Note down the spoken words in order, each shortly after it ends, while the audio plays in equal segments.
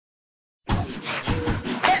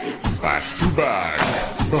back to back.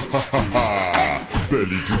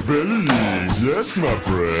 Belly to belly, yes my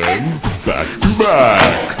friends, back to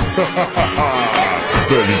back.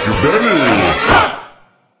 Belly to belly.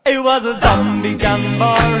 It was a zombie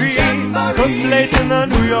jamboree, took place in the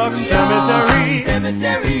New York cemetery.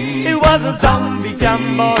 It was a zombie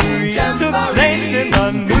jamboree, took place in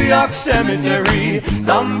the New York cemetery.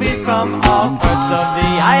 Zombies from all parts of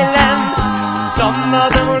the island. Some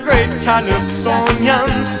of them were great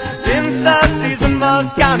calypsonians. Since the season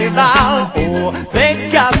was carnival, oh, they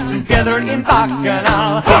got together in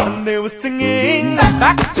Bacchanal. And they were singing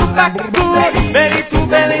back to back, belly to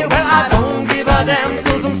belly. Well, I don't give a damn,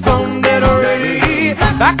 'cause I'm stone dead already.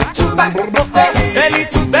 Back to back, belly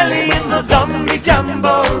to belly, it's a zombie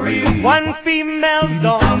jamboree. One female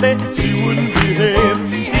zombie, she wouldn't behave.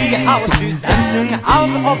 See how she's dancing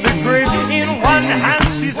out of the grave. In one hand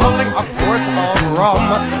she's holding a quart of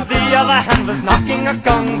rum, the other hand was knocking a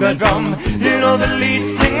conga drum. You know the lead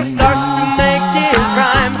singer starts to make his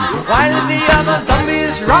rhyme, while the other zombie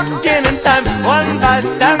is rocking in time. One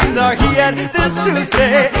bystander, he had this to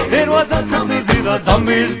say: it was a trip to see the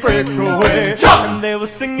zombies break away. And they were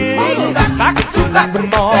singing back to back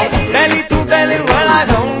more, belly to belly. Well, I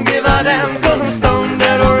don't give a damn, 'cause I'm stone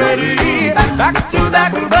dead already. Back to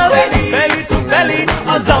back, belly to belly,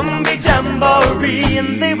 a zombie jamboree.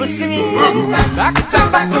 And they were singing back to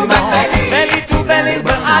back more, belly to belly.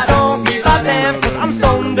 Well, I don't give a damn, 'cause I'm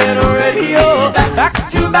stone dead already. Oh, back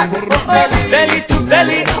to back, belly to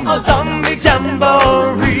belly, a zombie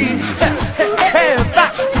jamboree. Hey, hey, hey,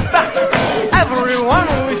 back to back, everyone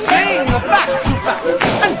we sing back to back,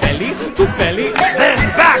 and belly to belly, then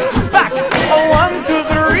back to back. 1, 2,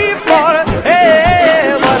 3, 4.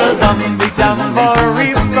 Hey, what a zombie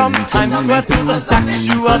jamboree! From Times Square to the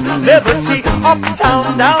Statue of Liberty,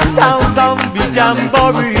 uptown, downtown, zombie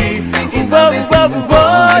jamboree. Whoa, whoa,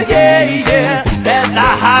 whoa, yeah, yeah. There's the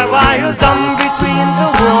high wire zombie between the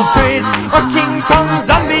World Trades, or King Kong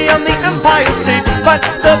zombie on the Empire State. But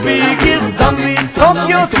the biggest zombie is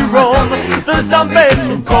Tokyo to Rome, the zombies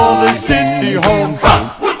who call the city home.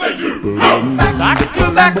 Back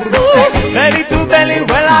to back, belly to belly.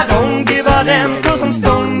 Well, I don't give a damn, 'cause I'm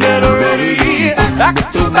stone dead already.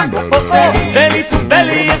 Back to back, belly to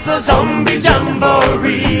belly, it's a zombie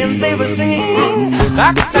jamboree. And they were singing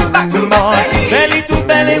back to back more, belly to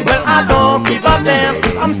belly. Well, I don't give a damn,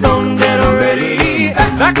 'cause I'm stone dead already.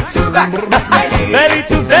 Back to back, belly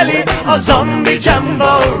to belly, a zombie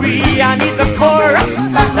jamboree. I need the chorus.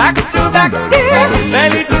 Back to back,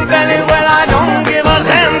 belly to belly. Well, I don't give a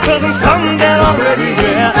damn, 'cause I'm stone dead already.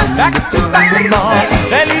 Yeah, back to back more,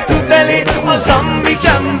 belly to belly, a zombie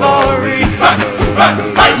jamboree. Back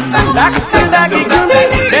to back,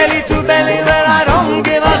 belly to belly. Well, I don't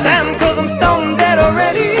give a damn, 'cause I'm stone dead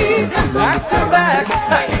already. Back to back,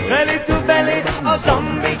 belly to belly, a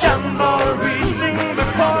zombie jamboree. Sing the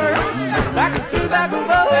chorus. Back to back,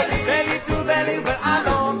 belly to belly. Well, I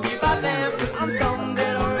don't give a damn, 'cause I'm stone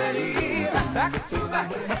dead already. Back to back,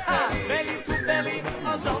 belly to belly,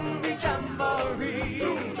 a zombie jamboree.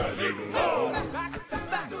 Back to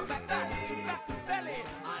back, back to belly.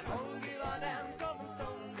 I don't give a damn, 'cause I'm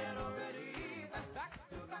stone dead already. Back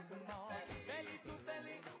to back, belly to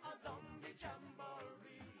belly, a zombie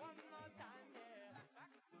jamboree. One more time, yeah.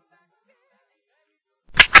 Back to back.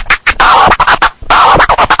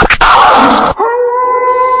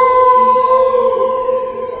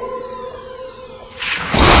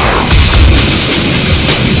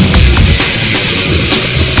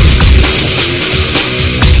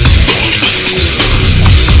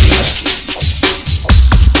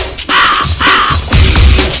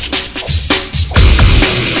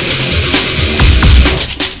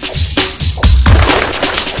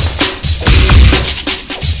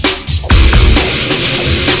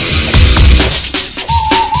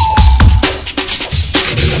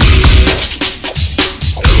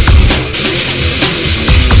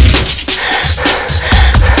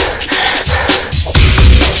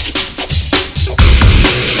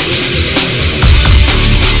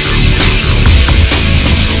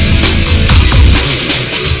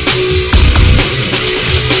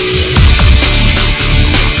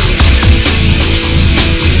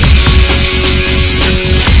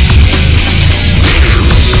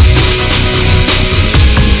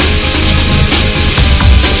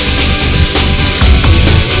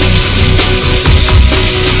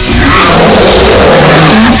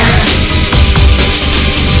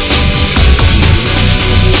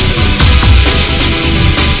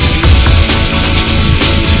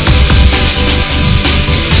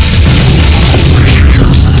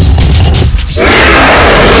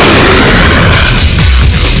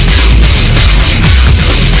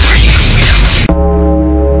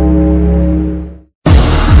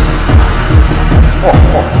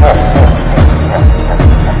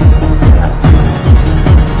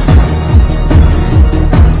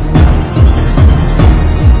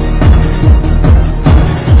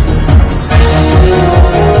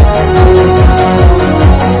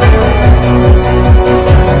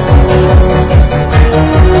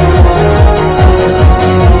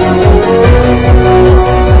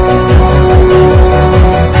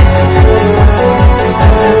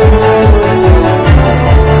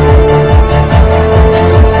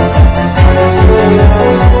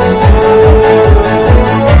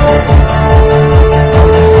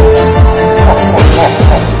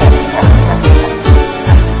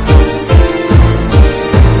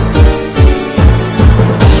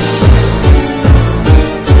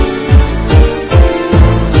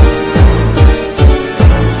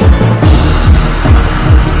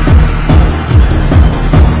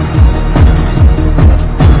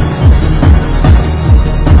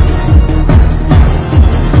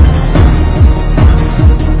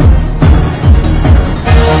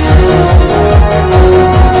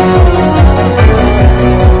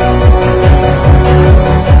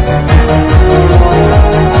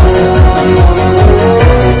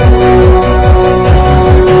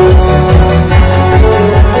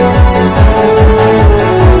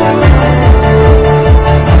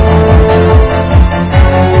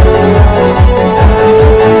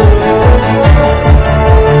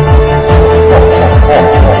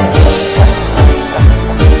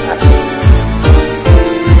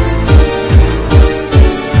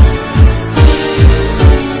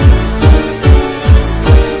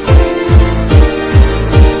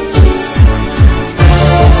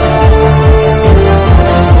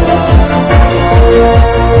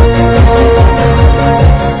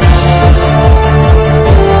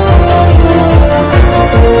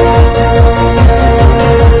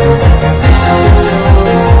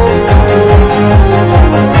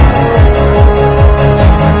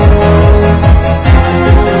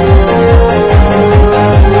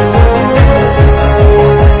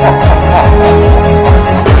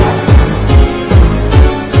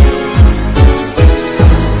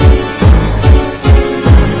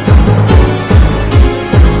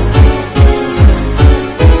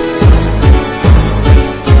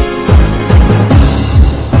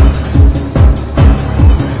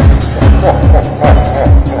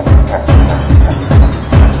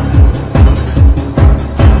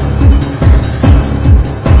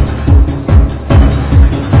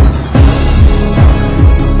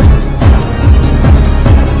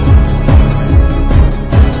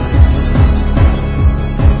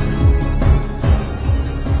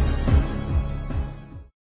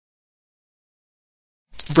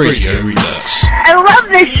 Radio Redux. I love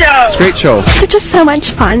this show. It's a great show. They're just so much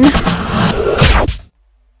fun.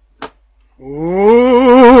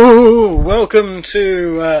 Ooh, welcome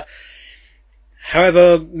to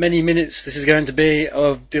however many minutes this is going to be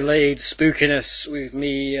of delayed spookiness with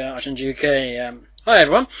me, Archon GK. Hi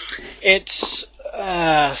everyone. It's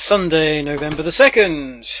Sunday, November the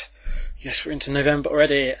 2nd. Yes, we're into November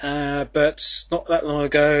already, but not that long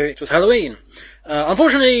ago it was Halloween.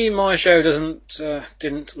 Unfortunately, my show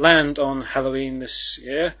didn't land on Halloween this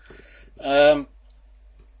year, and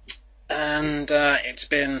it's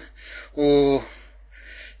been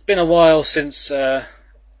a while since I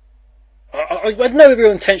had no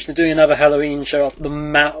real intention of doing another Halloween show after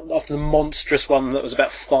the monstrous one that was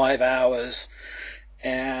about 5 hours,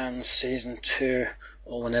 and season 2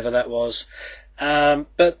 or whenever that was.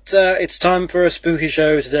 But it's time for a spooky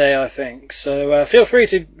show today, I think. So feel free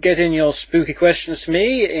to get in your spooky questions to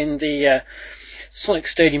me in the Sonic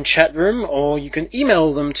Stadium chat room, or you can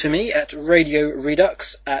email them to me at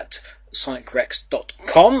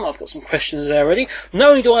radioredux@sonicrex.com. I've got some questions there already. Not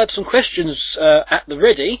only do I have some questions at the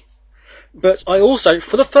ready, but I also,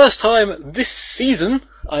 for the first time this season,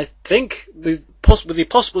 I think, with the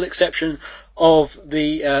possible exception of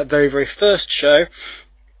the very, very first show,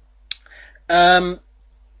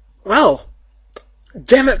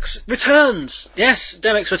 Demix returns. Yes,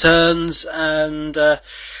 Demix returns, and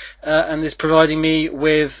is providing me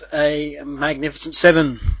with a Magnificent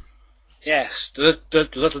 7. Yes,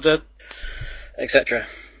 etc.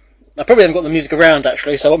 I probably haven't got the music around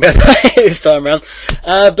actually, so I won't be able to play it this time around.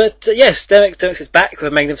 But yes, Demix is back with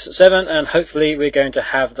a Magnificent 7, and hopefully we're going to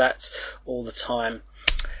have that all the time.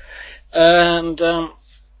 And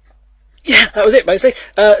yeah, that was it basically.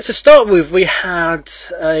 To start with, we had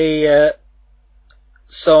a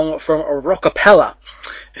song from Rockapella,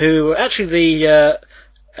 who actually the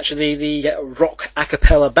rock a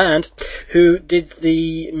cappella band who did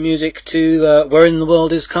the music to Where in the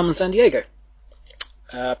World is Carmen Sandiego.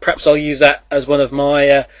 Perhaps I'll use that as one of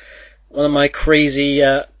my crazy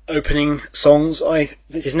opening songs. It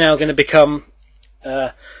is now going to become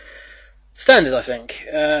standard, I think.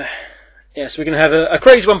 Yes, we're going to have a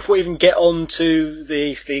crazy one before we even get on to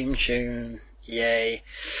the theme tune. Yay.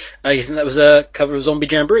 I think that was a cover of Zombie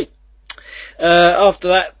Jamboree. After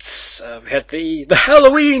that, we had the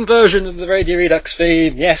Halloween version of the Radio Redux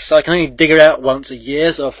theme. Yes, I can only dig it out once a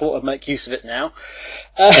year, so I thought I'd make use of it now.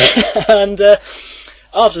 And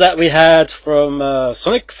after that, we had from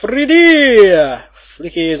Sonic 3D,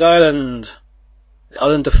 Flicky's Island. The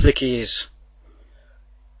Island of Flickies.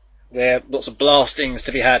 There, lots of blastings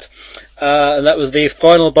to be had. And that was the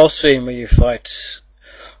final boss theme where you fight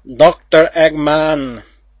Dr. Eggman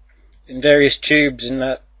in various tubes in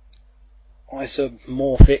that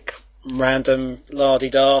isomorphic, random,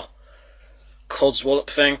 la-di-da, codswallop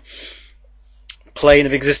thing. Plane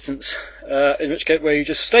of existence. In which case, where you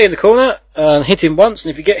just stay in the corner and hit him once,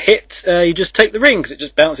 and if you get hit, you just take the ring, because it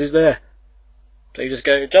just bounces there. So you just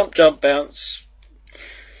go jump, jump, bounce.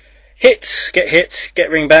 Hit, get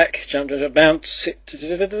ring back, jump, jump, jump, bounce. It's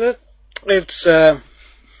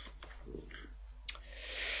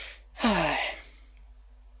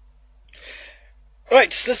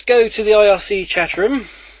right, let's go to the IRC chat room.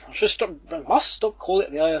 I must stop calling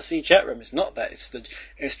it the IRC chat room. It's not that.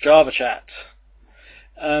 It's Java chat.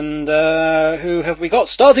 And who have we got?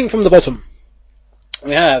 Starting from the bottom,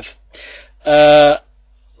 we have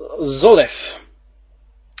Zolef.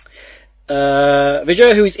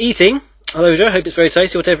 Vijay, who is eating. Hello Vijay, hope it's very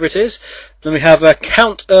tasty, whatever it is. Then we have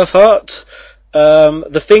Count Earthheart,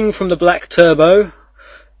 the Thing from the Black Turbo,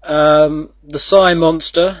 the Psy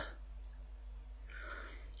Monster,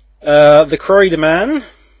 the Corridor Man.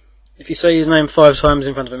 If you say his name 5 times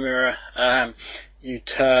in front of a mirror, you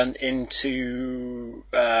turn into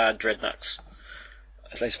Dreadnoughts.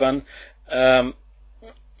 That's nice fun.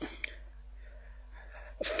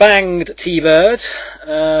 Fanged T-Bird,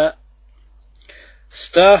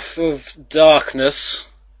 Staff of Darkness,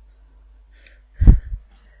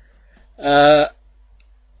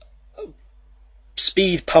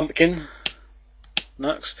 Speed Pumpkin,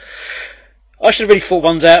 Nux. I should have really thought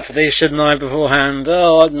ones out for these, shouldn't I, beforehand?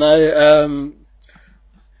 Oh, I don't know.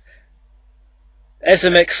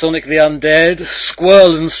 SMX Sonic the Undead,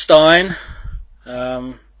 Squirlenstein,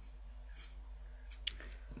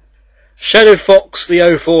 Shadow Fox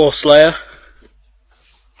the 04 Slayer,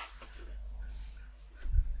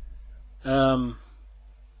 the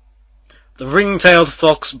Ring-Tailed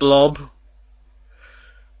Fox Blob,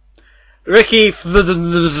 Ricky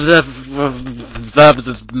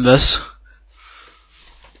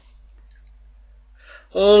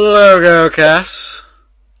Logo Cass,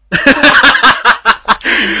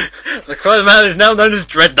 The Crider Man is now known as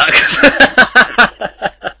Dreadnought.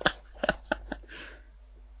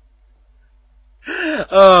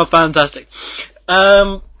 Oh, fantastic.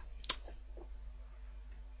 Then,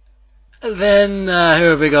 who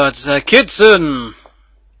have we got? Kidson.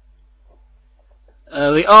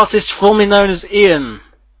 The artist formerly known as Ian.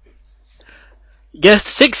 Guest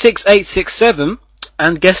 66867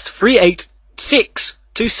 and guest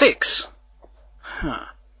 38626. Huh.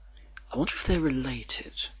 I wonder if they're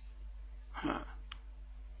related. Huh.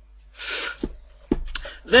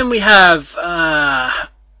 Then we have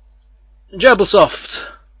Jabbersoft,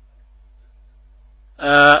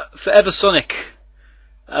 Forever Sonic,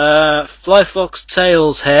 Flyfox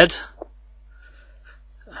Tails Head,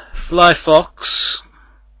 Flyfox,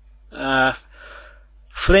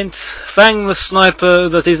 Flint, Fang the Sniper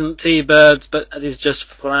that isn't T-Bird, but it is just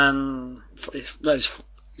Flan. It's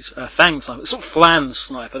Fang the Sniper. It's not Flan the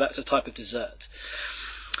Sniper, that's a type of dessert.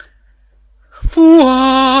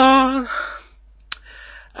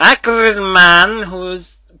 Acrid Man, who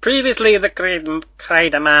was previously the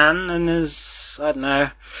Crider Man, and is, I don't know.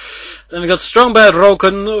 Then we got Strongbird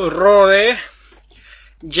Roken, Rory,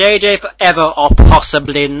 JJ Forever, or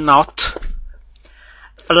possibly not.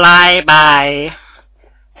 Flyby,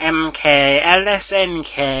 MK,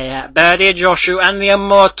 LSNK, Birdie Joshu, and the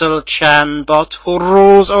immortal Chan bot who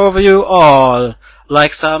rules over you all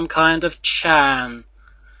like some kind of Chan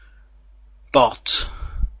bot.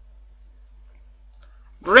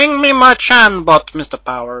 Bring me my Chan bot, Mr.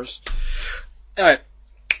 Powers. Alright.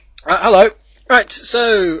 Hello. Right,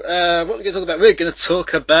 so, what are we going to talk about? We're going to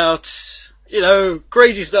talk about,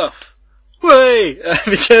 crazy stuff. Way!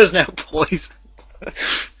 The chair's now poisoned.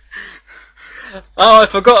 Oh, I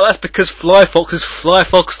forgot, that's because Flyfox is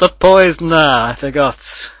Flyfox the Poisoner. I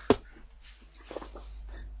forgot.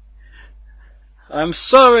 I'm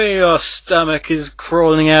sorry your stomach is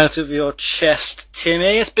crawling out of your chest,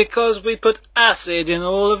 Timmy. It's because we put acid in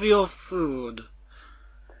all of your food.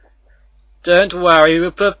 Don't worry, we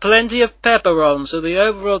put plenty of pepper on, so the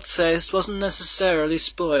overall taste wasn't necessarily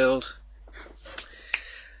spoiled.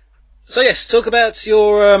 So yes, talk about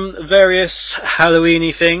your various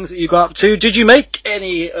Halloween-y things that you got up to. Did you make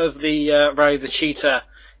any of the Ray the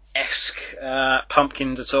Cheetah-esque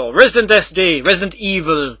pumpkins at all? Resident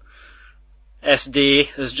Evil SD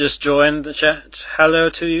has just joined the chat. Hello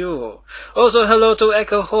to you. Also hello to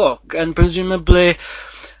Echo Hawk and presumably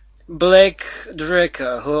Blake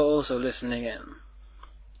Draker, who are also listening in.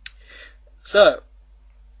 So,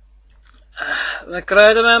 the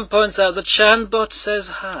Crider Man points out that Chanbot says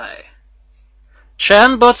hi.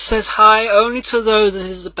 Chanbot says hi only to those that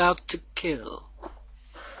he's about to kill.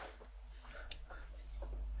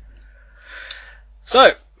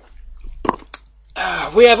 So,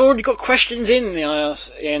 we have already got questions in the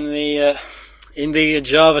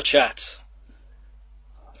Java chat.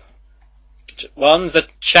 Ones that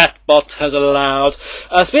chatbot has allowed.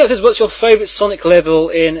 Speaker says, what's your favourite Sonic level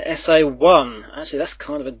in SA1? Actually, that's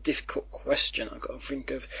kind of a difficult question. I've got to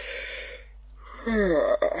think of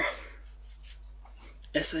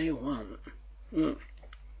SA1.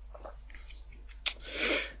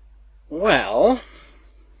 Well,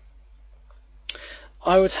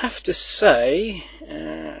 I would have to say,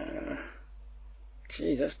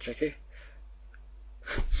 gee, that's tricky.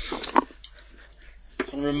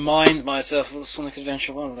 And remind myself of the Sonic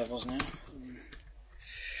Adventure 1 levels now.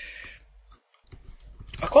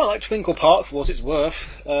 I quite like Twinkle Park for what it's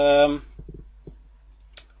worth.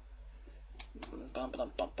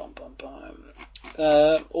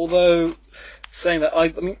 Although saying that, I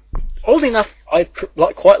mean, oddly enough, I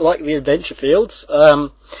quite like the Adventure Fields. I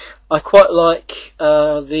quite like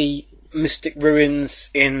the Mystic Ruins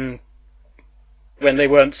in when they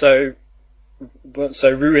weren't so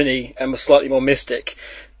ruiny and were slightly more mystic,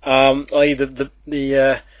 i.e. the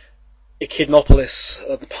Echidnopolis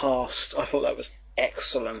of the past. I thought that was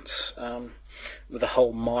excellent, with the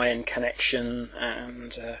whole Mayan connection,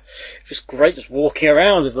 and it was great just walking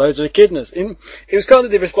around with loads of echidnas. It was kind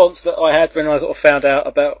of the response that I had when I sort of found out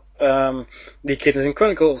about the echidnas in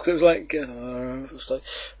Chronicles. It was like,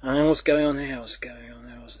 what's going on here? What's going on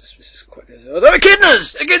here? This is quite good.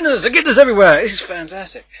 Echidnas everywhere. This is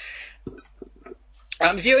fantastic.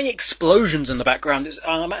 If you hear any explosions in the background,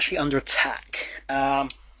 I'm actually under attack.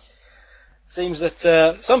 Seems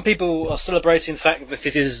that some people are celebrating the fact that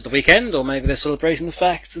it is the weekend, or maybe they're celebrating the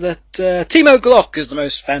fact that Timo Glock is the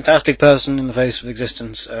most fantastic person in the face of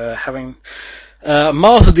existence, having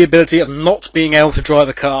mastered the ability of not being able to drive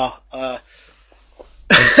a car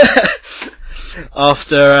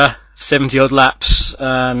after 70-odd laps.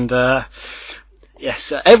 And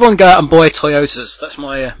yes, everyone go out and buy Toyotas. That's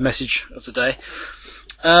my message of the day.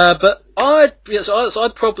 But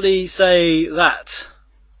I'd probably say that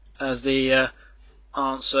as the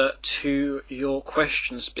answer to your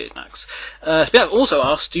question, Speedmax. Speedmax also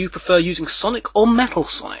asks, do you prefer using Sonic or Metal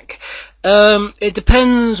Sonic? It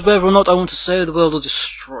depends whether or not I want to save the world or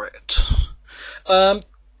destroy it.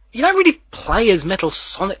 You don't really play as Metal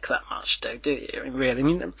Sonic that much, though, do you? I mean, really? I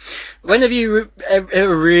mean, when have you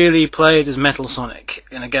ever really played as Metal Sonic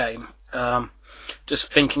in a game?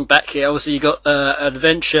 Just thinking back here, obviously you got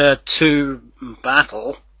Adventure 2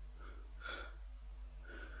 Battle,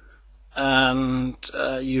 and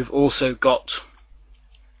you've also got,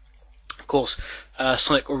 of course,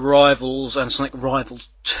 Sonic Rivals and Sonic Rivals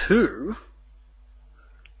 2.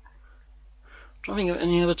 I'm trying to think of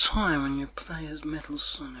any other time when you play as Metal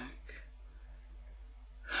Sonic.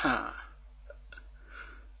 But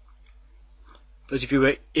if you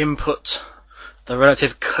were input the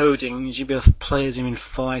relative coding, you'd be able to play as him in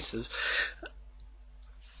fighters.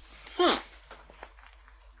 I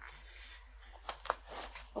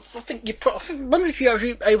wonder if you're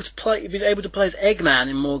actually able to play. You'd be able to play as Eggman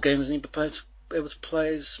in more games than you'd be able to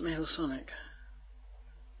play as Metal Sonic.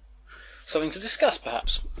 Something to discuss,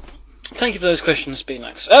 perhaps. Thank you for those questions,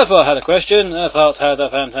 Speedmax. Erfart had a question. Erfart had a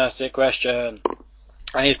fantastic question.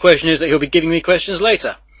 And his question is that he'll be giving me questions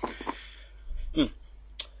later.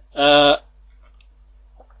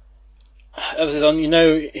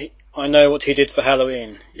 I know what he did for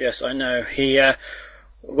Halloween. Yes, I know. He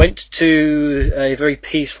went to a very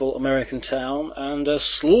peaceful American town and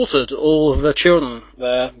slaughtered all of the children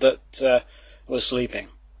there that were sleeping.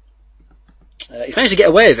 He's managed to get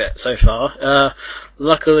away with it so far.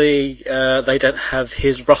 Luckily, they don't have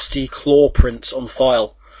his rusty claw prints on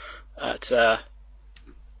file at the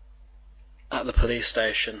police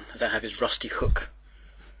station. They don't have his rusty hook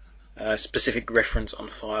specific reference on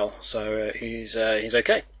file, so he's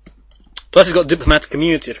okay. Plus, he's got diplomatic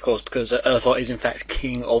immunity, of course, because Erfart is in fact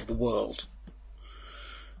king of the world.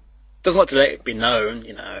 Doesn't like to let it be known,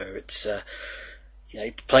 It's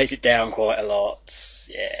he plays it down quite a lot.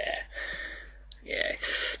 Yeah.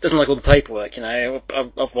 Doesn't like all the paperwork,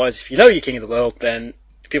 Otherwise, if you know you're king of the world, then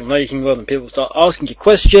people know you're king of the world, and people start asking you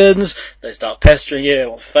questions, they start pestering you, they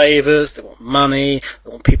want favours, they want money, they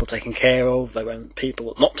want people taken care of, they want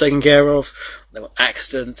people not taken care of, they want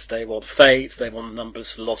accidents, they want fate, they want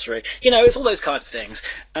numbers for lottery, it's all those kind of things,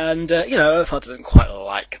 and, Erfart doesn't quite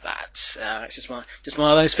like that, it's just one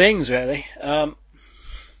of those things, really,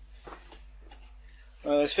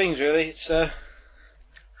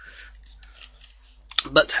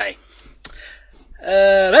 but hey,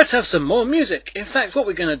 let's have some more music. In fact, what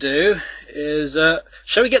we're going to do is,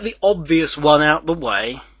 shall we get the obvious one out the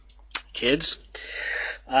way, kids?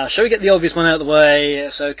 Shall we get the obvious one out of the way?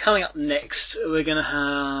 So coming up next, we're going to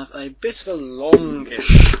have a bit of a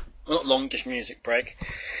not longish music break,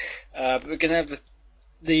 but we're going to have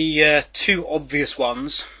the two obvious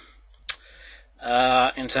ones.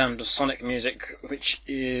 In terms of Sonic music, which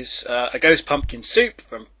is A Ghost Pumpkin Soup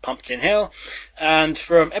from Pumpkin Hill, and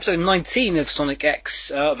from episode 19 of Sonic X,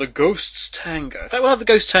 The Ghost's Tango. In fact, we'll have The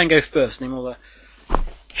Ghost Tango first, and then we'll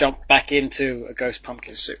jump back into A Ghost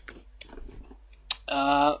Pumpkin Soup.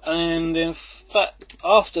 And in fact,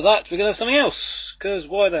 after that, we're going to have something else, because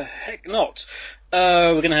why the heck not?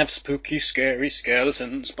 We're going to have Spooky Scary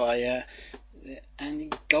Skeletons by Andy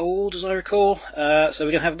Gold, as I recall. So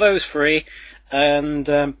we're going to have those three. And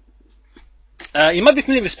you might be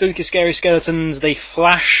familiar with Spooky Scary Skeletons, the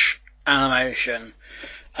Flash animation,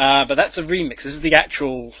 but that's a remix. This is the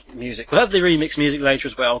actual music. We'll have the remix music later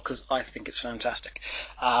as well, because I think it's fantastic.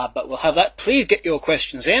 But we'll have that. Please get your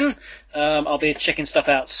questions in. I'll be checking stuff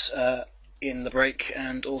out in the break,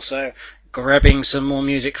 and also grabbing some more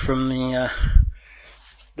music from the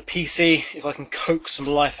PC, if I can coax some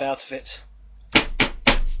life out of it.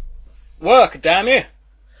 Work, damn you!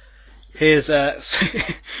 Here's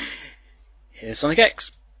Sonic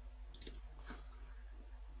X.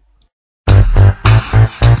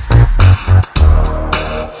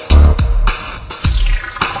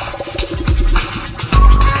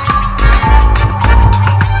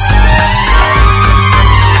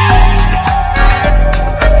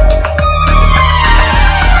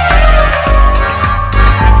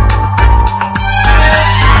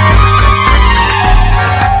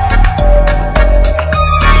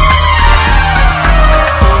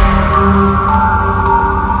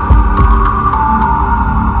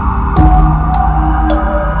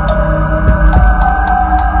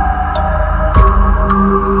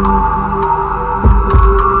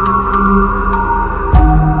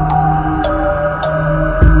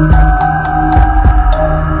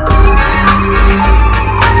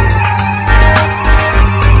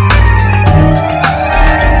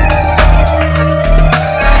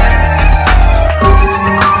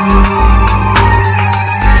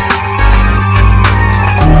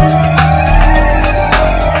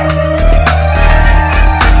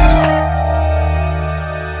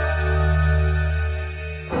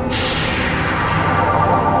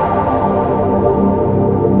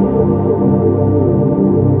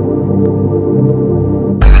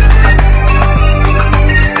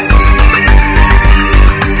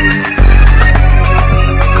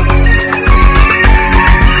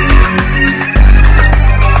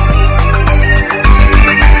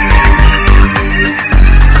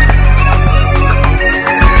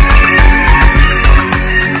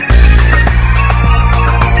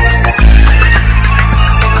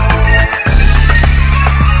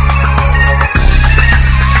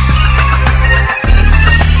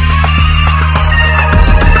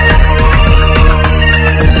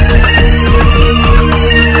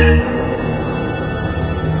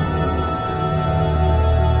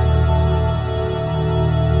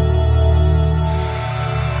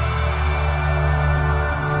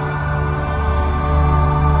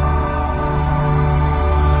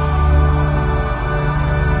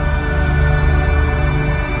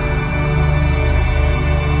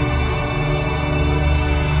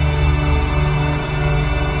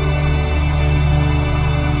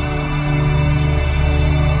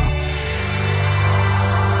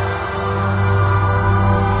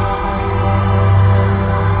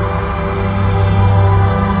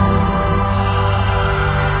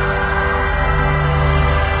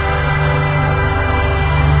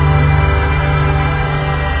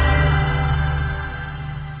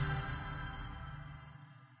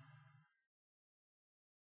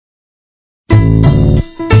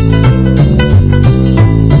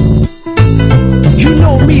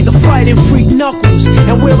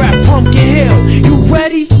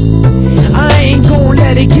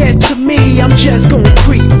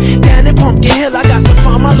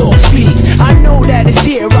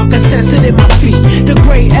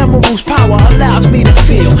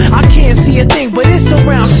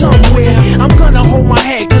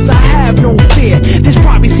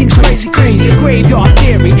 graveyard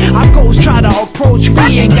theory. Our ghosts try to approach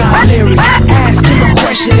me and got leery. Asked him a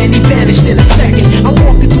question and he vanished in a second. I'm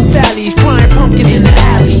walking through valleys, crying pumpkin in the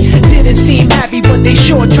alley. Didn't seem happy, but they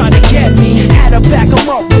sure tried to get me. Had to back him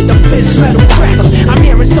up with a fist metal crackle. I'm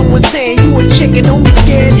hearing someone saying, you a chicken, don't be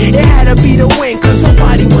scared. It had to be the wind, cause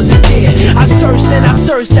nobody wasn't there. I searched and I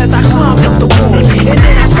searched as I climbed up the wall. And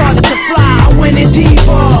then I started to fly, I went in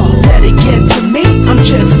deeper. Let it get to me, I'm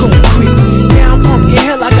just gonna creep. Down Pumpkin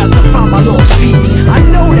Hill, I got to find my lost feet. I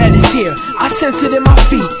know that it's here, I sense it in my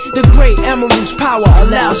feet. The great emerald's power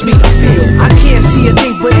allows me to feel. I can't see a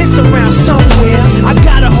thing, but it's around somewhere. I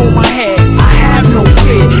gotta hold my head, I have no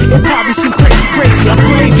fear. It probably seems crazy, a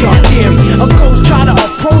graveyard theory. A ghost try to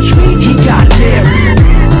approach me, he got leery.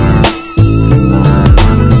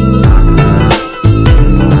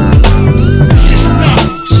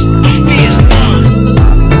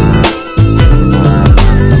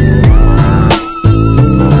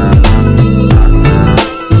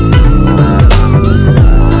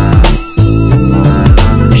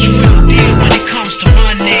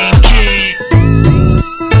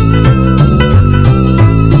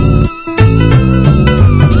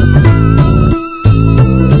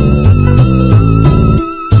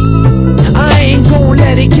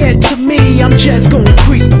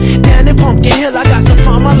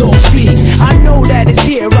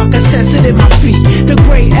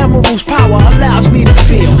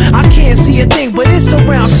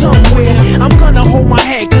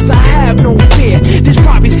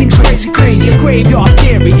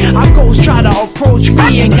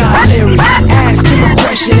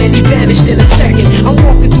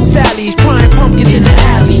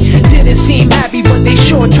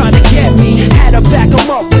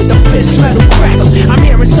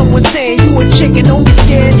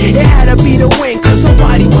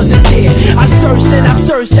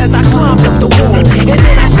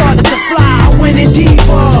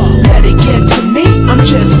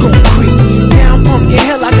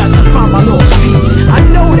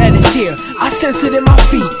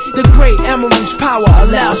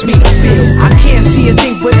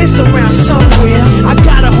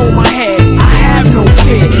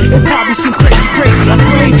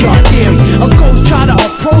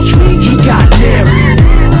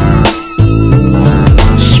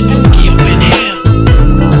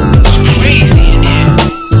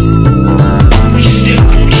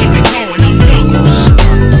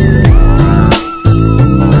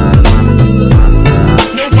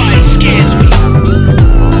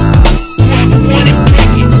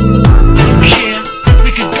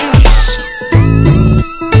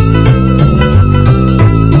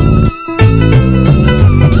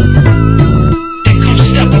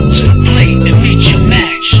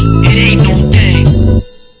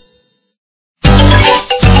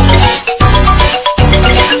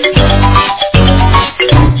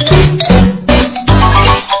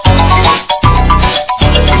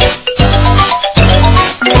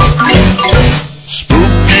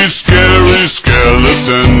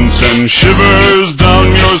 Shivers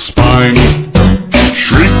down your spine.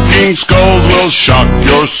 Shrieking skulls will shock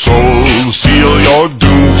your soul, seal your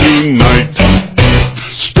doom tonight.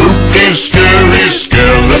 Spooky, scary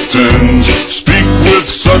skeletons speak with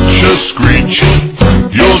such a screech.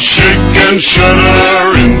 You'll shake and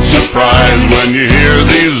shudder in surprise when you hear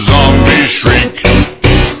these zombies shriek.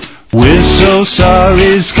 We're so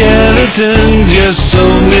sorry, skeletons, you're so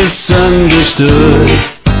misunderstood.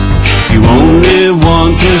 You only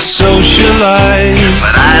want to socialize,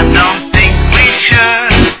 but I don't think we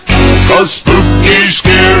should. 'Cause spooky,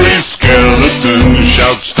 scary skeletons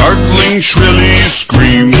shout startling, shrilly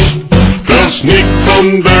screams. They'll sneak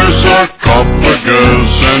from their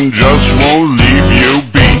sarcophagus and just won't leave you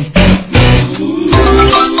be.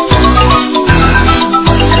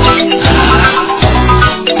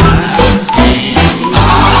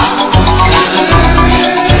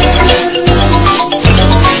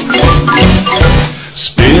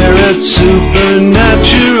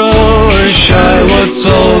 Supernatural or shy, what's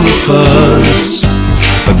all the fuss?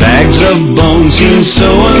 The bags of bones seem so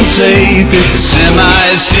unsafe, it's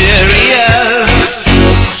semi-serious.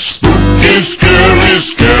 Spooky, scary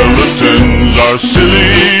skeletons are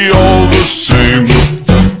silly all the same.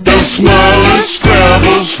 They'll smile and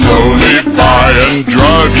scrabble slowly by and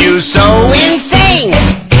drive you So insane!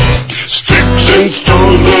 Sticks and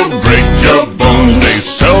stones will break your bones, they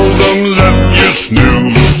seldom let you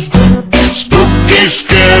snooze. Spooky,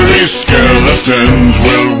 scary skeletons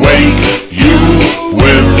will wake you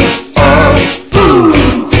with a boo.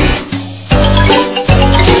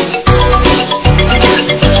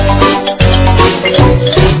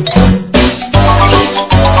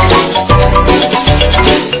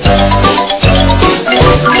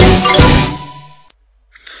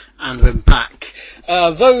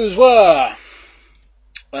 Those were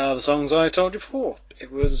the songs I told you before. It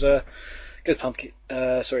was Ghost Pumpkin.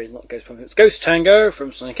 Sorry, not Ghost Pumpkin. It's Ghost Tango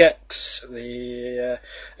from Sonic X. The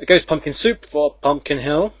Ghost Pumpkin Soup for Pumpkin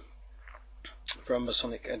Hill from the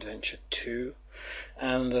Sonic Adventure 2,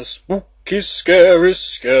 and the Spooky Scary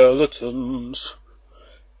Skeletons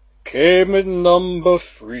came in number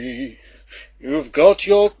 3. You've got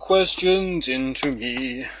your questions into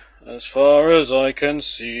me, as far as I can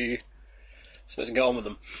see. So let's get on with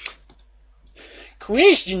them.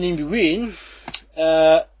 Question number 1.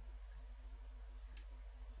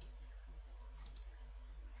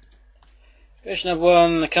 Question number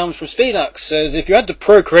 1 comes from Speedux. Says, if you had to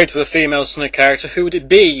procreate with a female Sonic character, who would it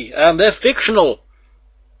be? They're fictional,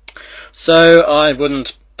 so I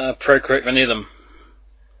wouldn't procreate with any of them.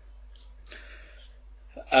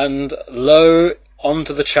 And lo,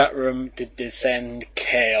 onto the chat room did descend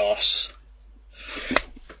chaos.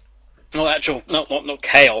 Not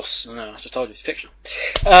chaos. No, I just told you it's fictional.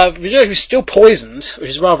 Vijay, who's still poisoned, which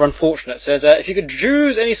is rather unfortunate, says, if you could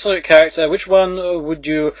choose any Sonic character, which one would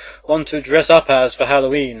you want to dress up as for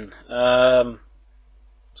Halloween? It's a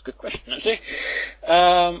good question, actually.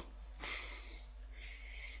 I'd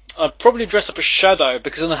probably dress up as Shadow,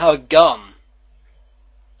 because I don't have a gun.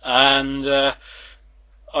 And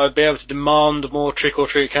I'd be able to demand more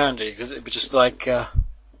trick-or-treat candy, because it'd be just like,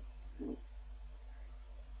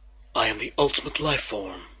 I am the ultimate life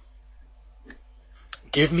form.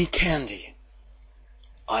 Give me candy.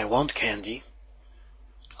 I want candy.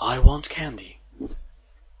 I want candy.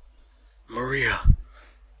 Maria.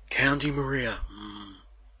 Candy Maria.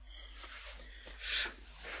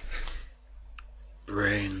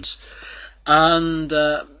 Brains. And,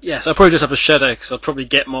 yes, I'll probably dress up as Shadow, because I'll probably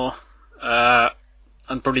get more, and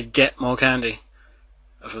probably get more candy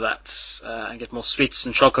for that, and get more sweets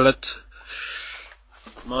and chocolate.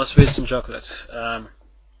 More sweets and chocolate. And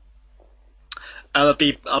I'll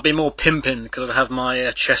be more pimping, because I'll have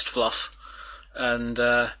my chest fluff, and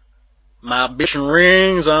my bitchin'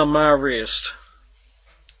 rings on my wrist.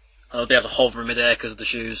 I'll be able to hover in mid-air because of the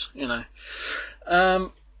shoes, you know.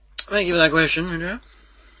 Thank you for that question, Andrew.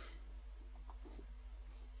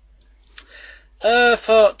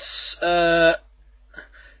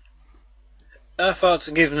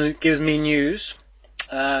 Farts gives me news.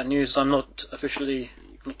 News I'm not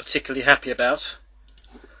particularly happy about.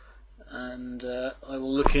 And I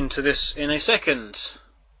will look into this in a second.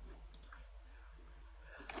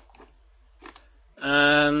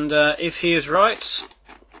 And if he is right,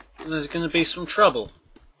 there's going to be some trouble.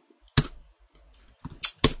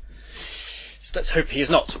 So let's hope he is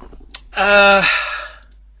not.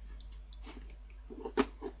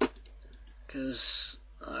 Because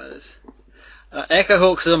Echo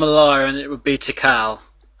Hawk says I'm a liar, and it would be Tikal.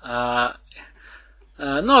 No,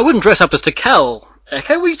 I wouldn't dress up as Tikal.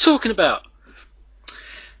 Echo, what are you talking about?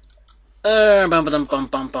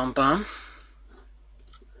 Bum.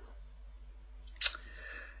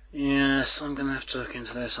 Yes, I'm gonna have to look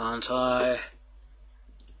into this, aren't I?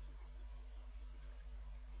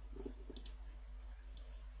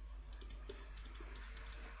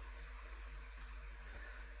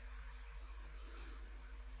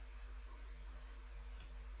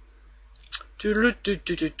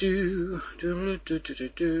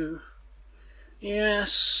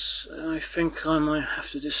 Yes, I think I might have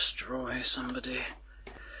to destroy somebody.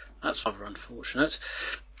 That's rather unfortunate.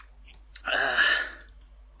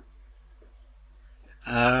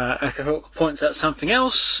 Echo Hawk points out something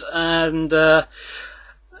else, and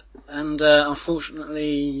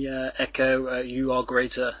unfortunately, Echo, you are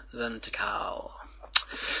greater than Tikal.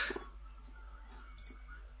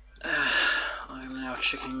 I'm now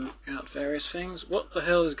checking out various things. What the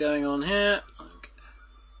hell is going on here?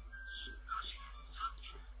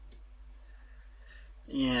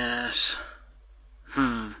 Yes.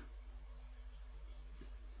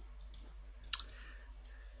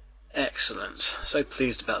 Excellent. So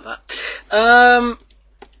pleased about that.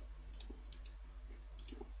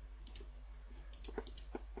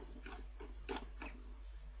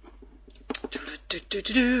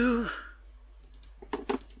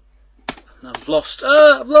 I've lost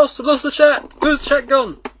the chat. Where's the chat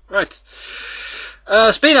gone? Right.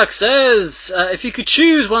 Spinax says, if you could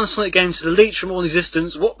choose one Sonic game to delete from all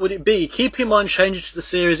existence, what would it be? Keep in mind changes to the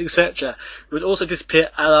series, etc. It would also disappear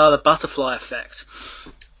a la the butterfly effect.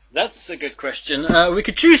 That's a good question. We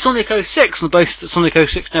could choose Sonic 06 on the basis that Sonic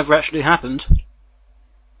 06 never actually happened.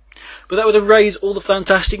 But that would erase all the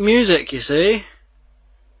fantastic music, you see.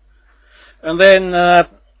 And then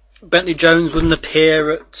Bentley Jones wouldn't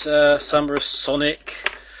appear at Summer of Sonic,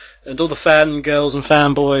 and all the fangirls and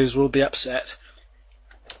fanboys will be upset.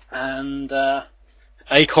 And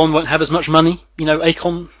Akon won't have as much money.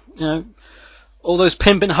 Akon, all those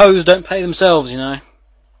pimping hoes don't pay themselves,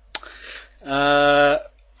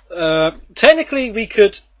 Technically, we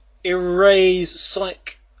could erase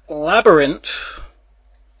Sonic Labyrinth.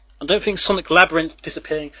 I don't think Sonic Labyrinth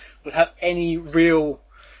disappearing would have any real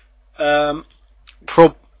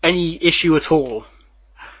any issue at all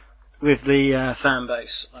with the fan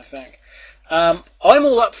base, I think. I'm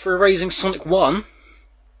all up for erasing Sonic 1.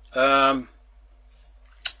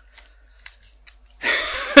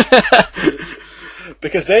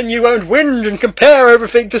 Because then you won't whinge and compare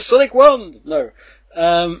everything to Sonic 1. No.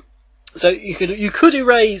 So you could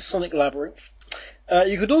erase Sonic Labyrinth.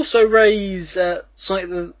 You could also erase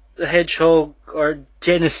Sonic the Hedgehog or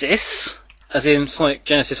Genesis, as in Sonic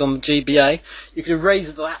Genesis on the GBA. You could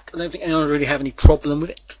erase that. I don't think anyone would really have any problem with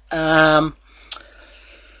it.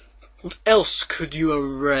 What else could you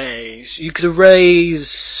erase? You could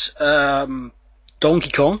erase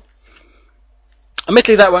Donkey Kong.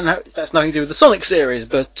 Admittedly, that's nothing to do with the Sonic series,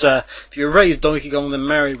 but if you erase Donkey Kong, then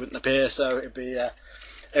Mario wouldn't appear, so it'd be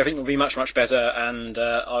everything would be much, much better, and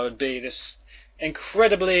I would be this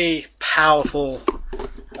incredibly powerful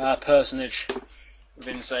personage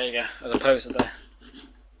within Sega, as opposed to the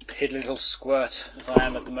piddly little squirt as I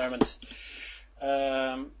am at the moment.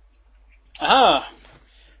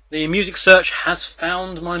 The music search has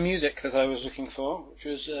found my music that I was looking for, which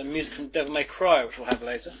was music from Devil May Cry, which we'll have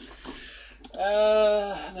later.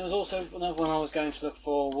 There was also another one I was going to look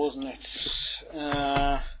for, wasn't it?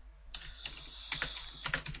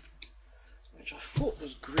 Which I thought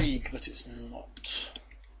was Grieg, but it's not.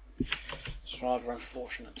 It's rather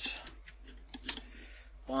unfortunate.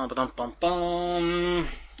 Bum.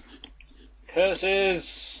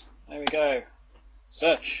 Curses. There we go.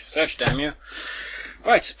 Search, damn you.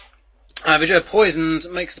 Right. Visual Poisoned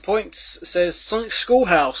makes the point, says Sonic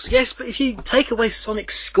Schoolhouse. Yes, but if you take away Sonic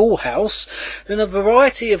Schoolhouse, then a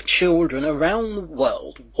variety of children around the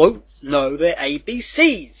world won't know their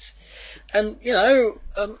ABCs. And,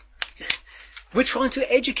 we're trying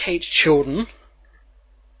to educate children.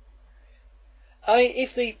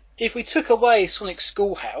 If we took away Sonic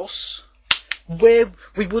Schoolhouse, where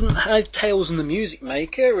we wouldn't have Tales and the Music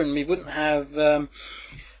Maker, and we wouldn't have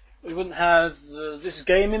this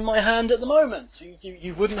game in my hand at the moment.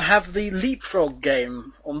 You wouldn't have the Leapfrog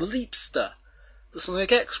game on the Leapster, the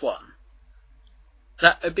Sonic X one.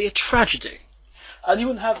 That would be a tragedy. And you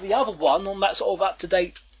wouldn't have the other one on that sort of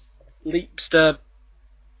up-to-date Leapster,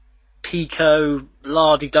 Pico,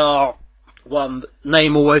 La-di-da one.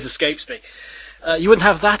 Name always escapes me. You wouldn't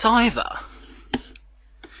have that either.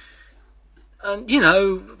 And,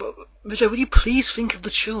 Vijay, would you please think of the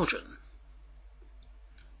children?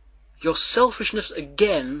 Your selfishness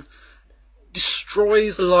again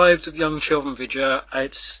destroys the lives of young children, Vijay.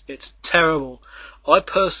 It's terrible. I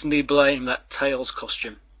personally blame that Tails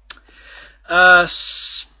costume.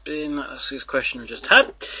 That's his question we just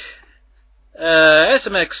had.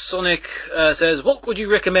 SMX Sonic says, what would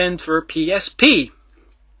you recommend for a PSP?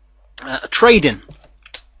 A trade-in.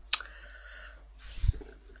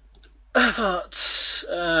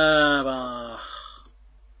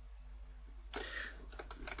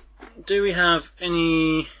 Do we have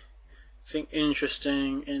anything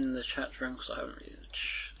interesting in the chat room? Because I haven't really had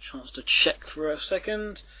a chance to check for a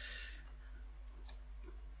second.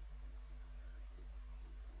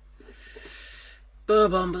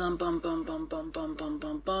 Bum.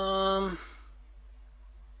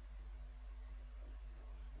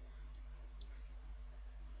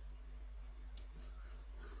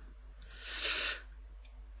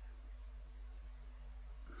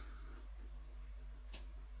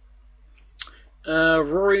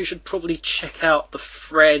 Rory should probably check out the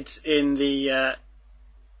thread in the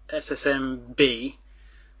SSMB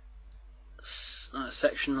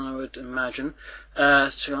section, I would imagine,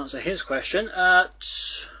 to answer his question.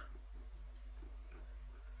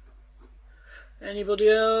 Anybody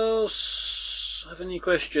else have any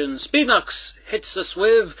questions? Speednux hits us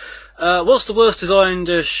with, what's the worst designed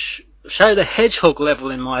Shadow the Hedgehog level,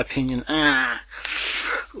 in my opinion?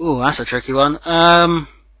 Ooh, that's a tricky one.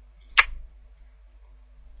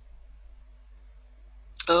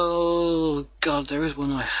 Oh god, there is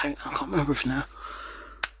one I hate. I can't remember it now.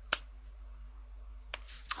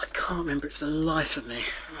 I can't remember it for the life of me.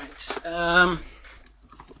 Right.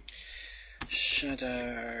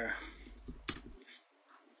 Shadow.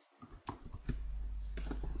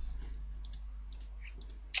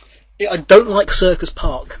 Yeah, I don't like Circus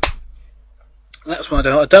Park. That's what I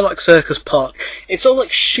don't. I don't like Circus Park. It's all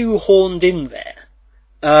like shoehorned in there.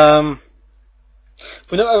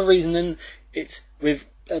 For no other reason than it's with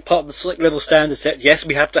part of the Sonic level standard set, yes,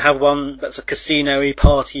 we have to have one that's a casino-y,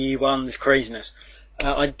 party-y one with craziness.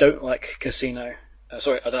 I don't like Casino. I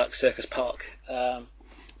don't like Circus Park.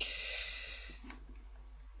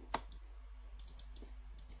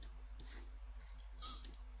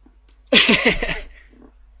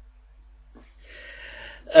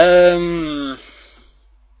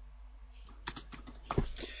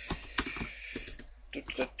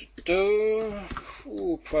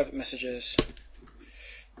 Ooh, private messages.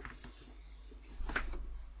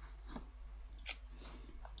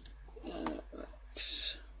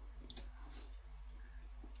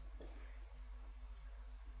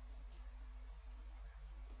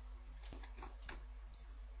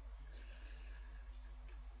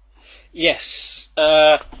 Yes.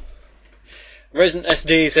 Resident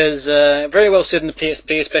SD says, very well suited in the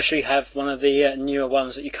PSP, especially have one of the newer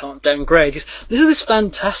ones that you can't downgrade. This is this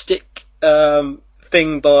fantastic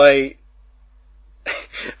thing by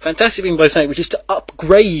Sony, which is to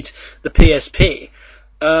upgrade the PSP,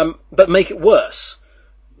 but make it worse,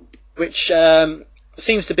 which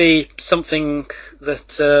seems to be something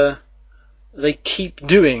that they keep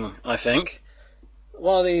doing, I think.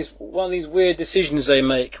 One of these weird decisions they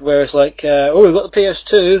make, where it's like, we've got the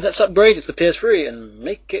PS2, let's upgrade it to the PS3 and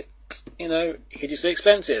make it, hideously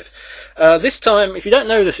expensive. This time, if you don't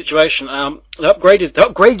know the situation, they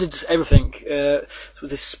upgraded everything.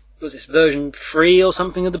 Was this version 3 or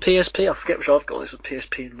something of the PSP? I forget which I've got. This was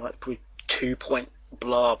PSP like probably 2 point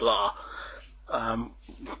blah blah,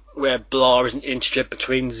 where blah is an integer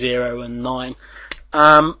between 0 and 9.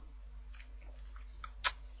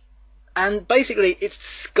 And basically,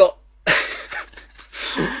 it's got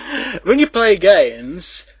when you play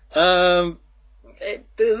games,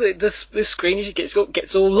 this screen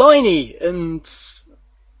gets all liney and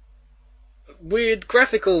weird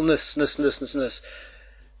graphicalness.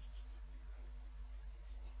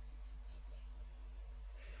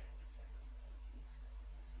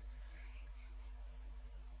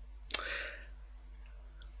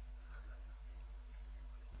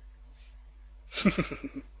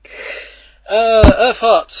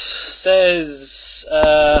 Earthheart says,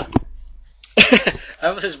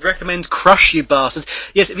 says recommend Crush, you bastard.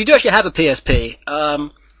 Yes, if you do actually have a PSP,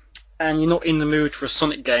 and you're not in the mood for a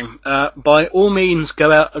Sonic game, by all means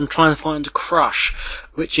go out and try and find Crush,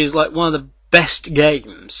 which is like one of the best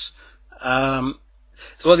games.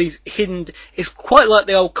 It's one of these hidden. It's quite like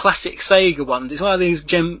the old classic Sega ones. It's one of these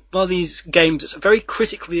games that's very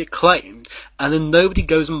critically acclaimed, and then nobody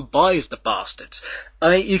goes and buys the bastards. I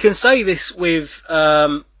mean, you can say this with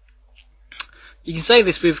quite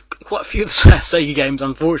a few of the Sega games,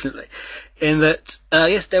 unfortunately, in that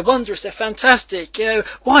yes, they're wondrous, they're fantastic.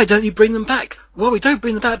 Why don't you bring them back? Well, we don't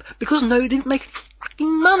bring them back because nobody didn't make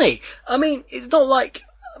fucking money. I mean, it's not like.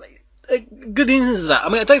 Good instance of that. I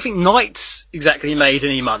mean, I don't think Knights exactly made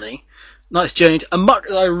any money. Knights Journey, as much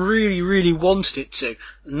as I really, really wanted it to,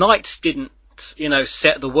 Knights didn't,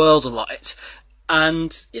 set the world alight.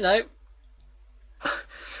 And, the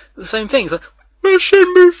same thing. It's like, where's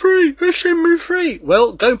Shenmue 3? Where's Shenmue 3?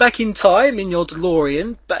 Well, go back in time in your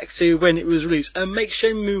DeLorean, back to when it was released, and make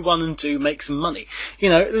Shenmue 1 and 2 make some money.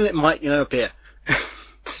 Then it might, appear.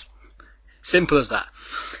 Simple as that.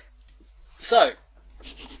 So,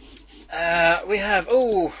 we have,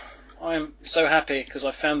 I'm so happy because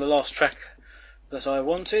I found the last track that I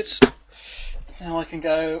wanted. Now I can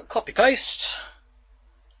go copy paste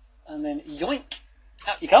and then yoink,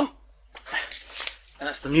 out you come. And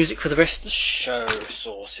that's the music for the rest of the show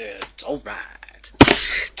sorted. Alright.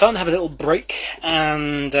 Time to have a little break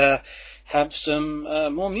and have some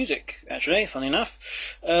more music, actually, funny enough.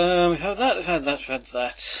 We've had that.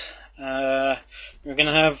 We're going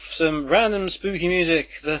to have some random spooky music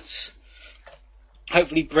that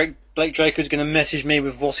hopefully Blake Draco is going to message me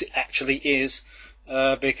with what it actually is,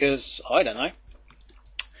 because I don't know.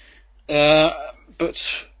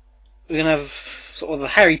 But we're going to have sort of the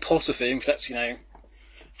Harry Potter theme, because that's,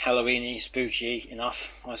 Halloween-y, spooky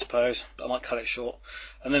enough, I suppose, but I might cut it short.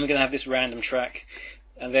 And then we're going to have this random track.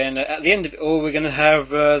 And then at the end of it all, we're going to have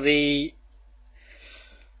the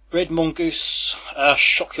Red Mongoose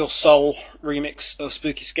Shock Your Soul remix of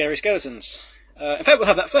Spooky Scary Skeletons. In fact, we'll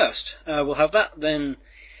have that first. We'll have that, then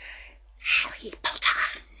Harry Potter.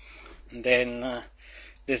 And then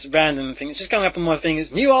this random thing. It's just coming up on my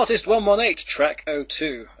fingers. New Artist 118, track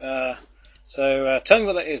 02. So tell me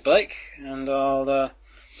what that is, Blake, and I'll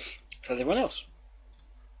tell everyone else.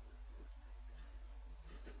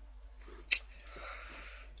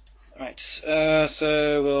 Right,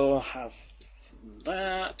 so we'll have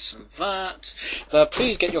that and that.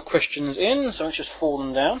 Please get your questions in, so let's just fall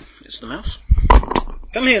them down. It's the mouse.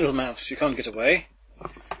 Come here, little mouse, you can't get away.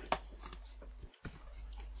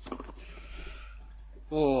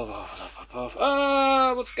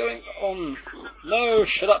 What's going on? No,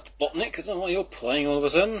 shut up, Botnik. I don't know why you're playing all of a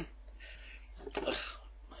sudden. Ugh,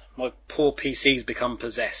 my poor PC's become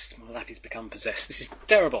possessed. My lappy's become possessed. This is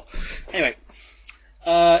terrible. Anyway,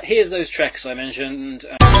 here's those tracks I mentioned.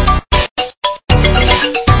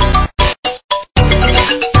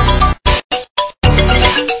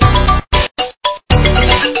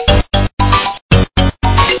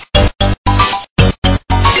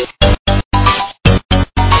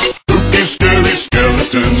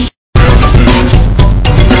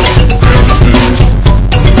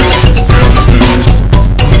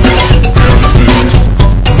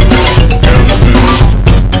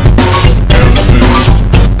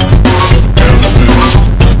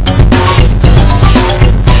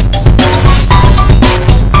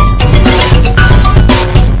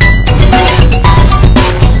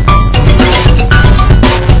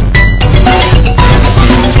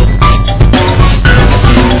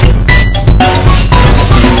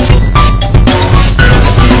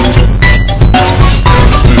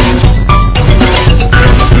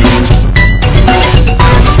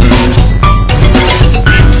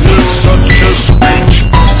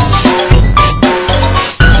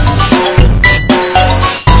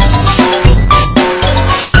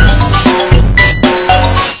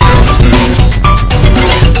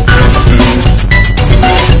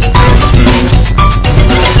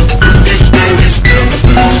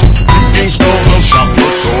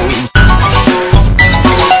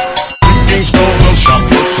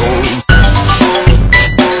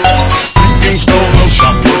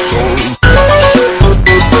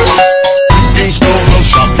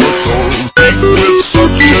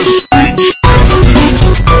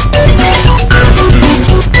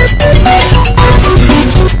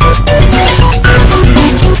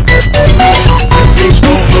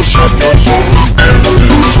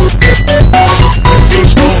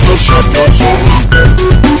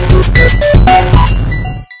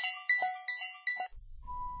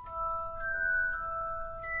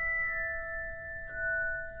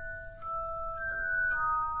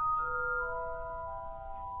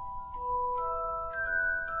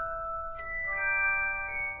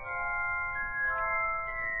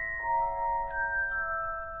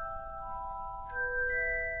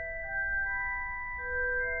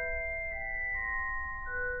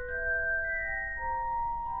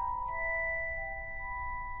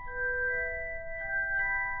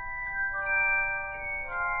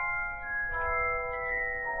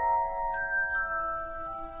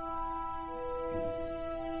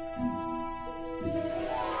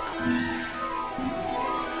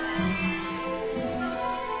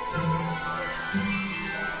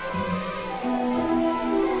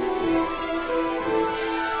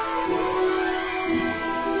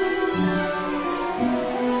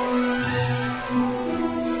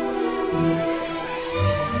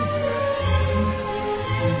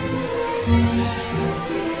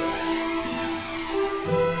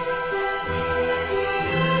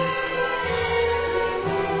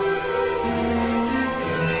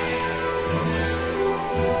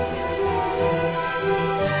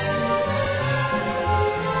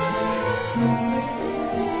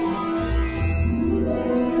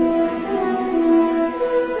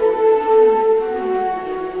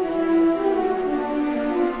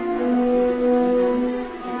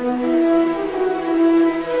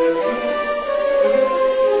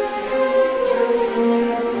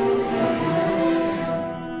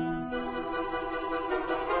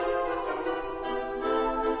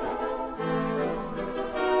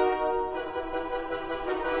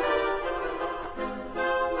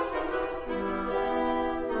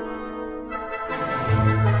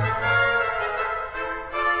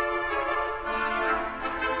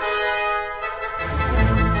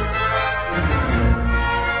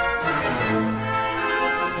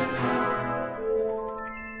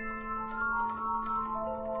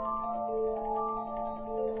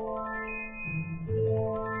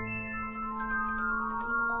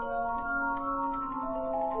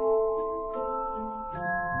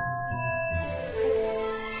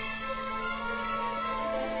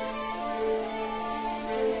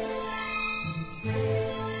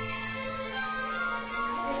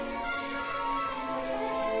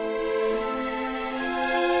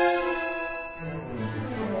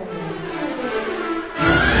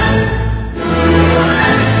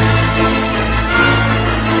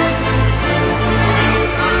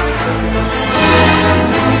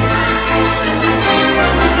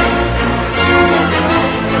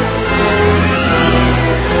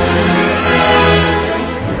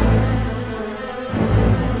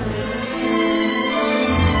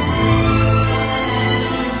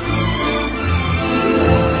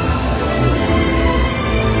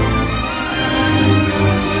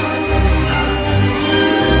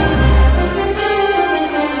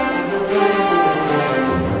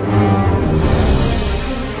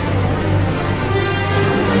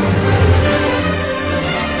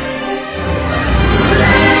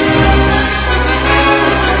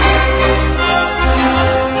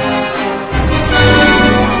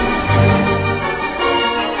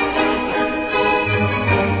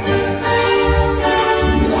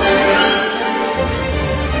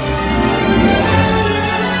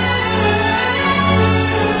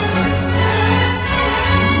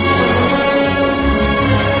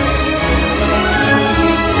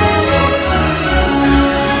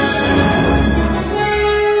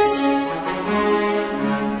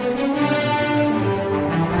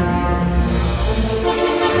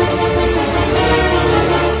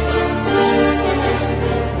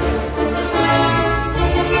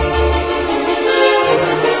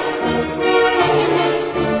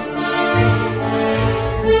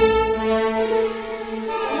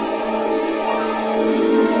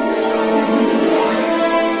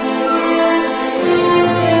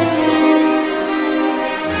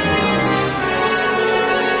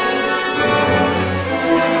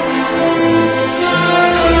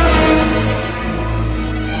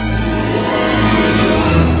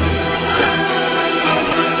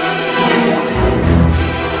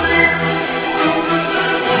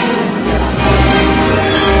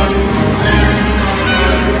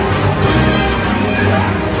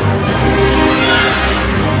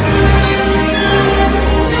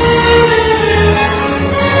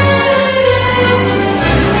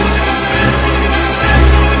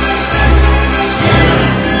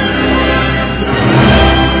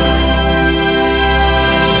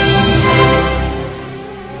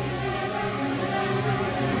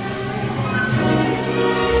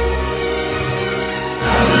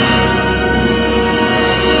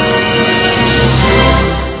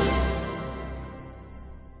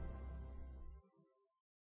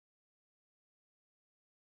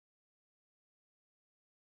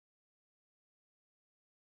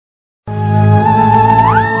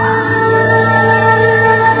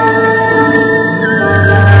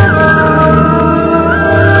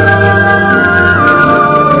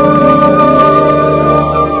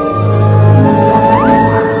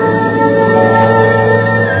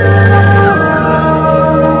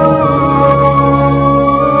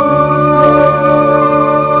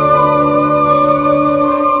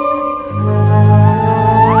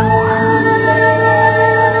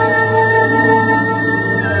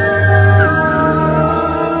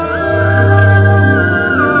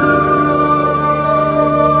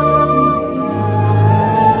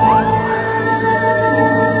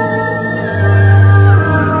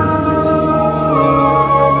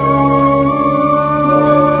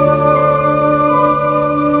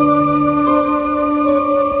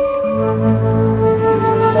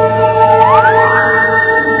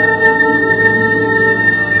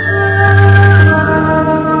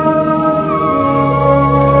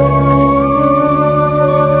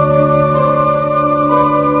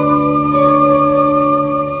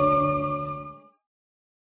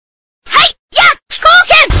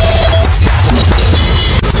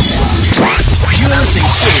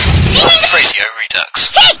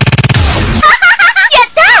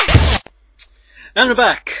 we're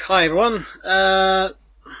back. Hi everyone.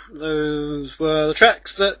 Those were the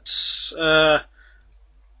tracks that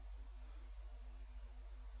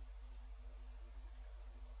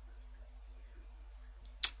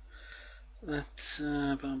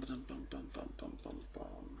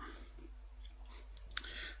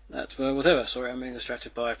that were whatever. Sorry, I'm being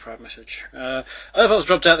distracted by a private message. Overpols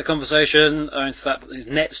dropped out of the conversation owing to the fact that his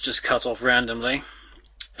net's just cut off randomly.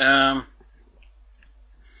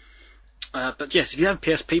 But yes, if you have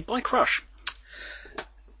PSP, buy Crush.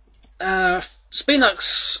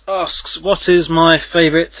 Spinux asks, what is my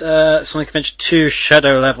favourite Sonic Adventure 2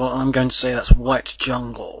 Shadow level? I'm going to say that's White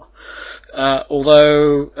Jungle.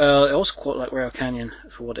 Although I also quite like Rail Canyon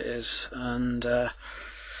for what it is, and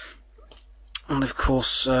of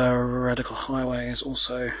course Radical Highway is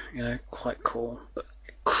also, quite cool, but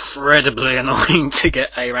incredibly annoying to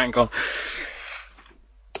get A rank on.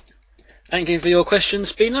 Thank you for your question,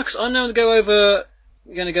 Spinux. I'm now going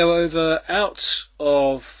to go over out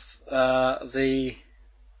of the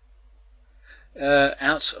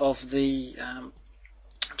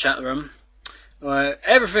chat room, where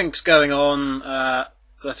everything's going on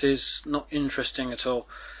that is not interesting at all.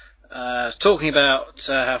 Talking about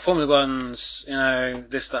how Formula One's,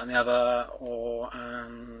 this, that, and the other,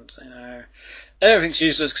 everything's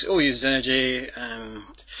useless because it all uses energy, and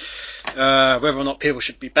whether or not people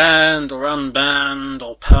should be banned or unbanned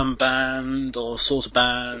or perm banned or sort of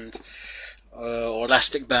banned or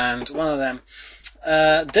elastic banned, one of them.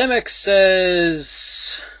 Demex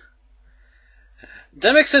says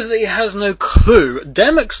that he has no clue.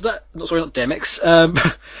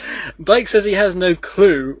 Blake says he has no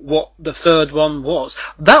clue what the third one was.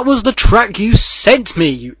 That was the track you sent me,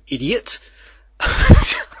 you idiot.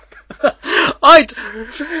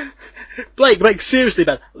 Blake, seriously,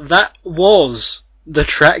 man, that was the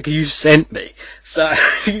track you sent me. So,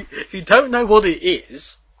 if you don't know what it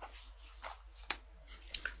is,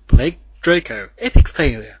 Blake Draco, epic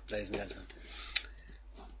failure, ladies and gentlemen.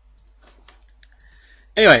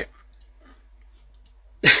 Anyway.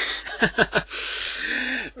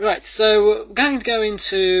 Right, so we're going to go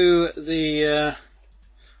into the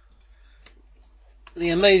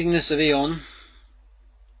amazingness of Eon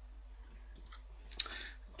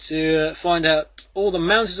to find out all the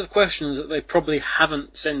mountains of questions that they probably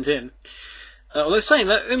haven't sent in. Although saying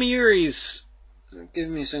that, Umiyuri's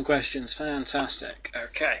giving me some questions. Fantastic.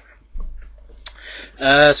 Okay.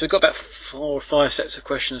 So we've got about 4 or 5 sets of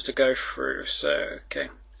questions to go through. So, okay.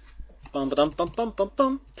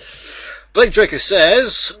 Blake Draco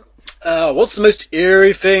says, what's the most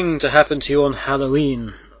eerie thing to happen to you on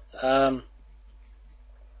Halloween? The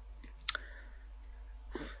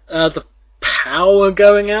power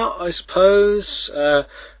going out, I suppose. The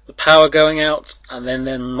power going out, and then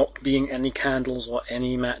there not being any candles or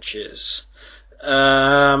any matches.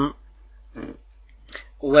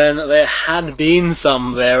 When there had been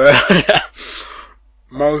some there earlier.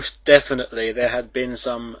 Most definitely there had been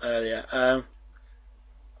some earlier.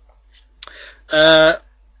 But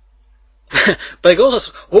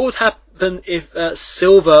also, what would happen if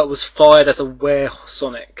Silver was fired at a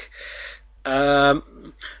Were-Sonic?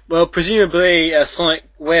 Well, presumably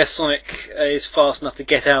Were-Sonic is fast enough to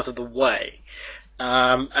get out of the way.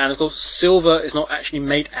 And of course, Silver is not actually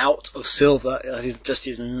made out of silver; it is just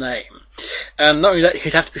his name. And not only that,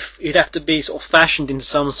 he'd have to be sort of fashioned into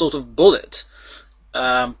some sort of bullet,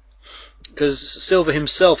 because Silver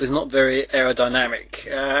himself is not very aerodynamic.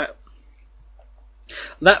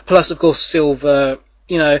 That plus, of course, Silver,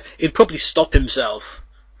 he'd probably stop himself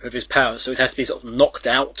with his powers, so he'd have to be sort of knocked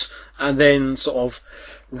out and then sort of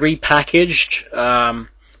repackaged.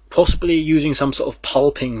 Possibly using some sort of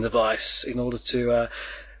pulping device in order to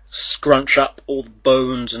scrunch up all the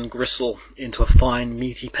bones and gristle into a fine,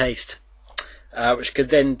 meaty paste, which could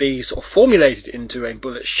then be sort of formulated into a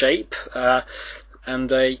bullet shape,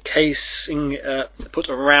 and a casing put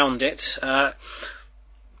around it,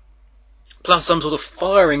 plus some sort of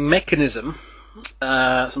firing mechanism,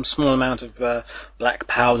 some small amount of black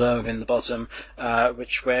powder within the bottom,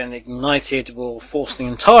 which when ignited will force the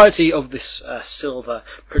entirety of this silver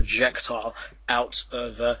projectile out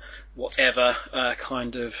of whatever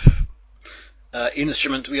kind of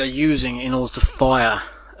instrument we are using in order to fire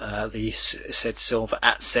the said silver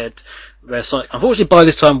at said Were-Sonic. Unfortunately, by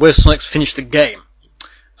this time, Were-Sonic's finished the game.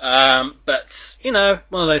 But,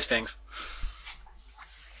 one of those things.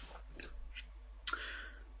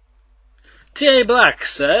 T.A. Black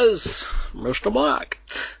says, Mr. Black,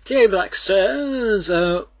 T.A. Black says,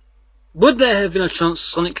 would there have been a chance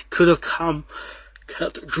Sonic could have come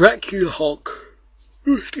Count Dracula Hog,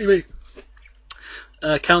 excuse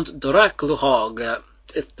me, Count Dracula Hog,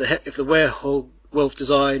 if the Wolf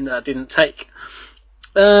design didn't take.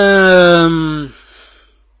 I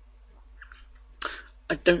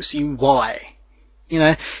don't see why. You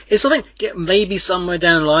know, it's something. Yeah, maybe somewhere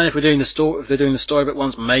down the line, if they're doing the story bit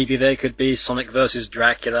once, maybe there could be Sonic versus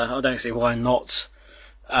Dracula. I don't see why not.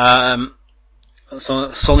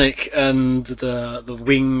 Sonic and the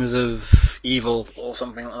Wings of Evil or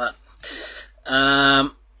something like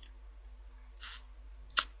that.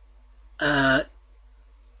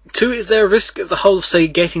 2, is there a risk of the whole of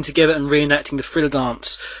Sega getting together and reenacting the Thriller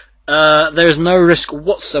dance? There is no risk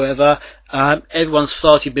whatsoever. Everyone's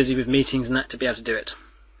far too busy with meetings and that to be able to do it.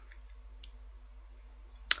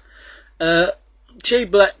 Jay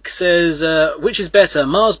Black says, which is better,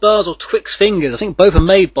 Mars bars or Twix fingers? I think both are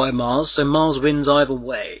made by Mars, so Mars wins either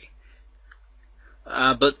way.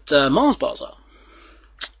 But Mars bars are.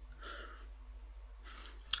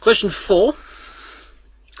 Question 4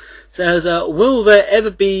 says, will there ever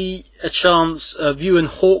be a chance of you and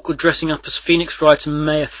Hawk dressing up as Phoenix Wright and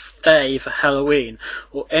Maya Fey for Halloween,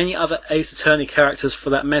 or any other Ace Attorney characters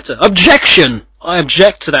for that matter? Objection! I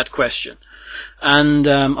object to that question, and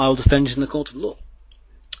I'll defend it in the court of law.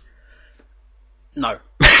 No.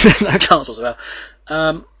 No chance whatsoever.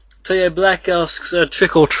 Teo Black asks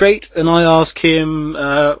trick or trait, and I ask him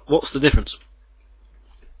what's the difference.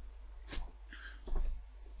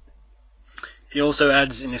 He also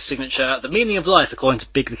adds in his signature, the meaning of life according to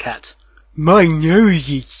Big the Cat. My nose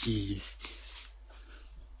itches.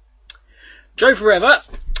 Joe Forever,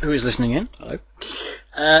 who is listening in, hello,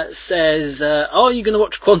 says, are you going to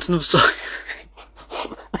watch Quantum of Solace?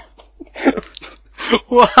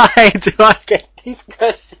 Why do I get these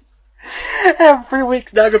questions every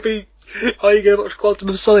week? Now going to be, are you going to watch Quantum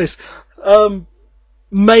of Solace?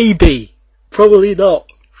 Maybe, probably not.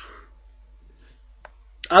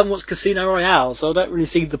 I haven't watched Casino Royale, so I don't really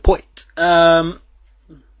see the point. And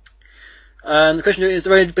the question is,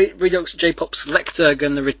 the Redux J-Pop Selector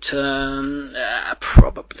going to return?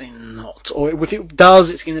 Probably not. Or if it does,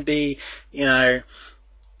 it's going to be, you know,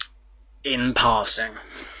 in passing.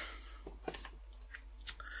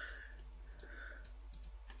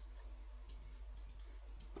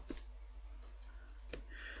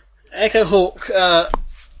 Echo Hawk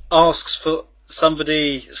asks for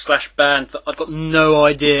somebody / band that I've got no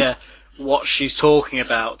idea what she's talking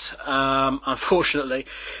about, unfortunately.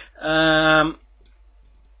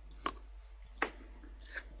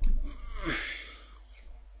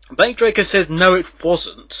 Blake Draco says no, it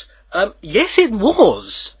wasn't. Yes, it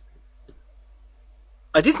was.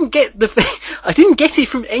 I didn't get I didn't get it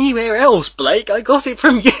from anywhere else, Blake. I got it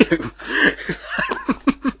from you.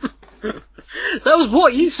 That was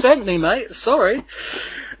what you sent me, mate. Sorry.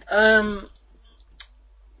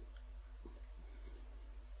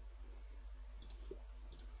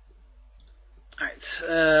 Right.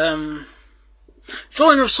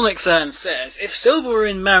 Joiner of Sonic Fan says, if Silver were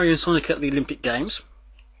in Mario and Sonic at the Olympic Games,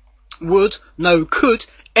 could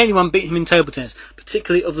anyone beat him in table tennis,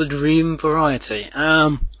 particularly of the dream variety?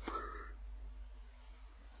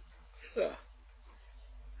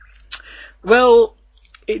 Well,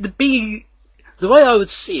 it'd be, the way I would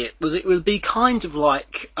see it was it would be kind of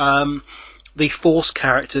like the Force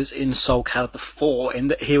characters in Soul Calibur 4, in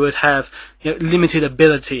that he would have, you know, limited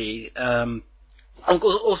ability.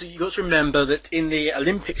 Also, you've got to remember that in the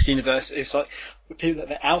Olympics universe, it's like people that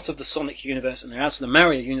they're out of the Sonic universe and they're out of the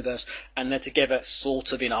Mario universe, and they're together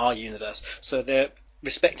sort of in our universe. So their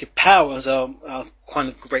respective powers are kind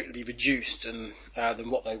of greatly reduced than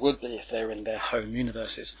what they would be if they were in their home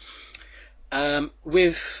universes.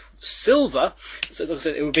 With Silver, so as I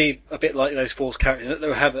said, it would be a bit like those Force characters, that they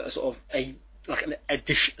would have a sort of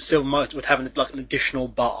Silver would have an additional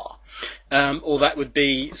bar, or that would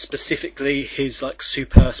be specifically his like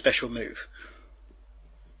super special move.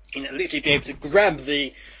 You know, literally be able to grab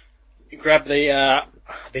the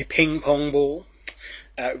ping pong ball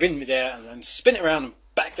in midair and then spin it around and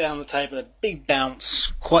back down the table, a big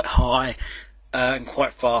bounce, quite high and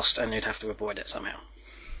quite fast, and you'd have to avoid it somehow.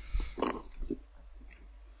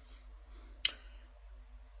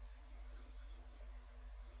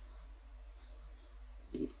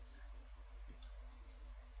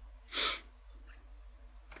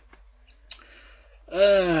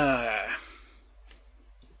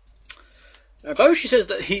 Boshi says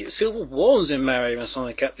that Silver was in Mario and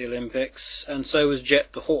Sonic at the Olympics, and so was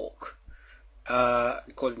Jet the Hawk,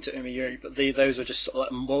 according to Umayuri, but those are just sort of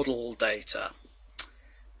like model data.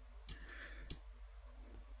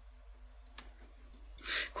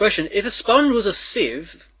 Question: if a sponge was a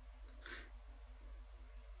sieve,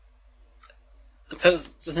 then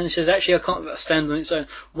it says actually I can't stand on its own.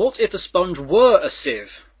 What if a sponge were a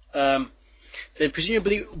sieve? then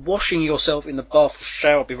presumably washing yourself in the bath or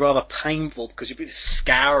shower would be rather painful because you'd be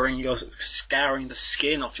scouring the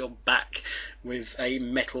skin off your back with a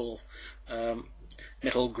metal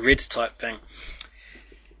grid type thing.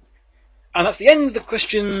 And that's the end of the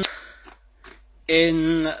question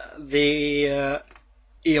in the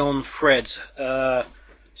Eon thread.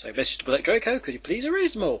 So message to Black Draco, could you please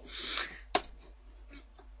erase them all?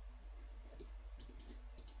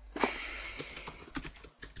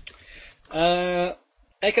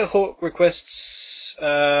 Echo Hawk requests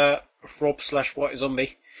Rob/White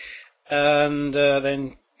Zombie, and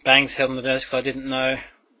then bangs head on the desk because I didn't know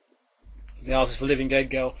the artist for Living Dead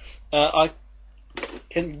Girl. I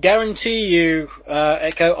can guarantee you,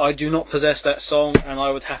 Echo, I do not possess that song, and I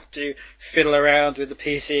would have to fiddle around with the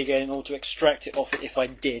PC again in order to extract it off it if I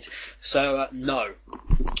did. So, no.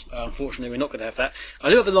 Unfortunately, we're not going to have that. I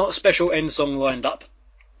do have a special end song lined up.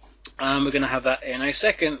 We're going to have that in a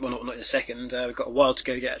second. Well, not in a second. We've got a while to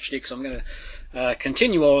go yet, actually, because I'm going to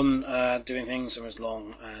continue on doing things as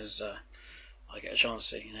long as I get a chance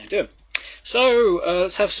to do them. So,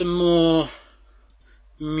 let's have some more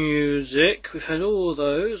music. We've had all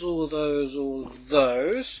those. Just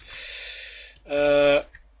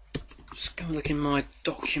going to look in my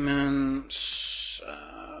documents.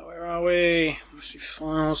 Where are we? Mostly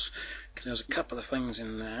files, because there's a couple of things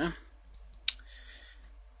in there.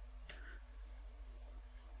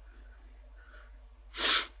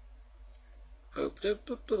 In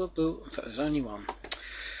fact, there's only one.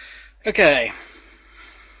 Okay.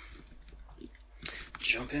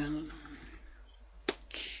 Jump in.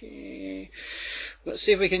 Okay. Let's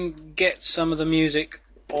see if we can get some of the music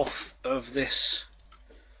off of this.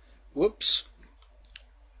 Whoops.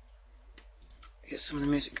 Get some of the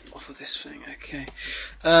music off of this thing. Okay.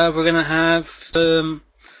 We're going to have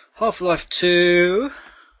Half-Life 2.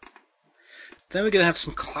 Then we're going to have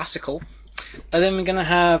some classical. And then we're going to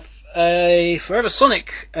have a Forever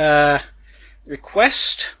Sonic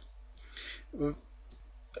request.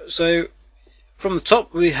 So from the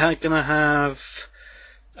top we're going to have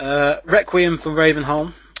Requiem for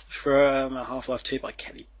Ravenholm from Half-Life 2 by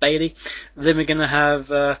Kelly Bailey. Then we're going to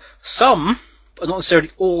have some, but not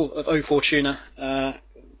necessarily all, of O Fortuna,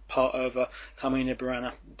 part of Carmina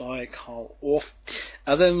Burana by Carl Orff.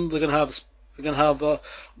 And then we're going to have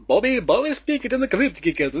Bobby speaking in the Crypt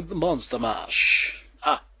Kickers with the Monster Mash.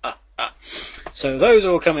 So those are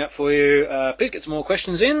all coming up for you. Please get some more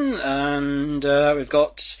questions in, and we've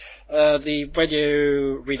got the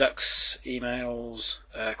Radio Redux emails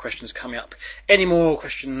questions coming up. Any more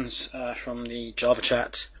questions from the Java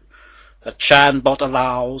chat? The Chan bot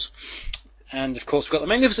allows. And of course we've got the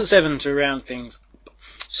Magnificent Seven to round things up.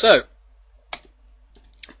 So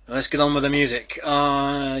let's get on with the music.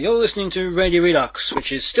 You're listening to Radio Redux,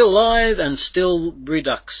 which is still live and still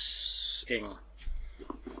reduxing.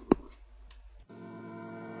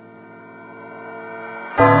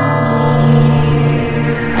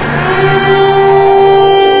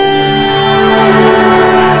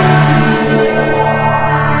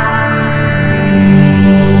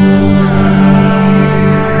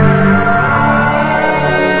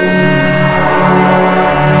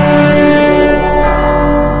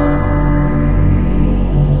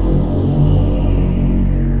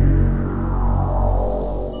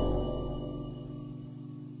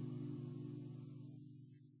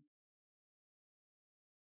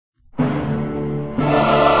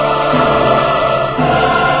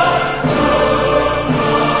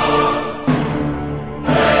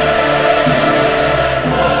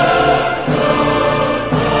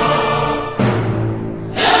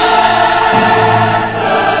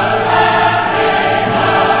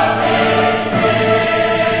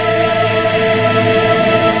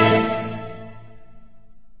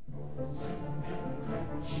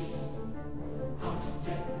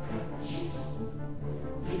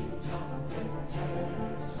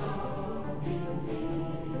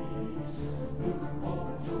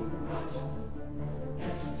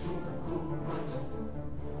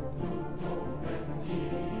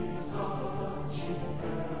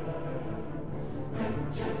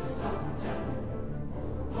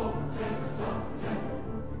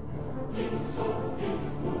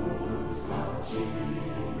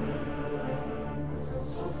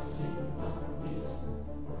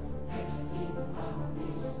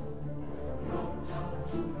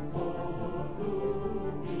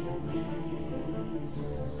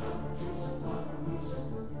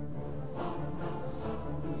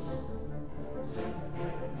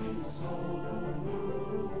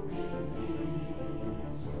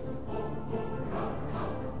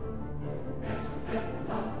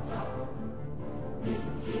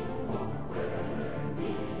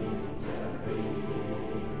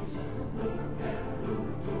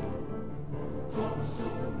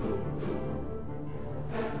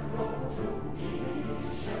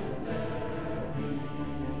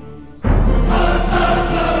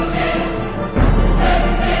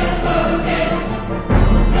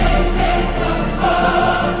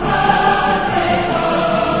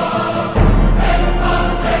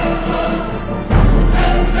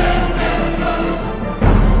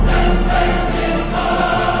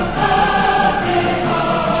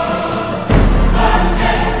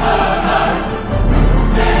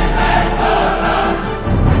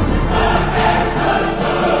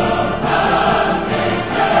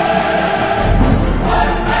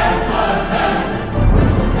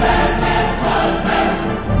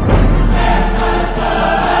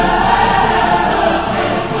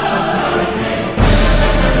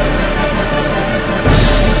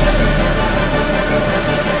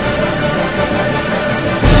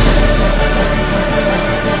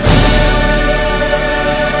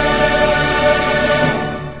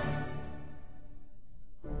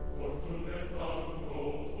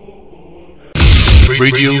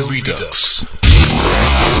 Radio Redux.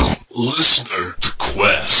 Listener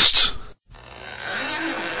Request.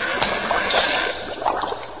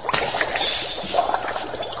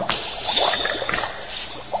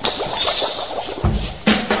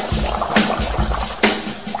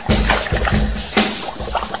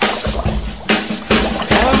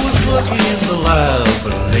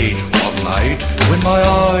 When my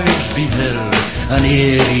eyes beheld an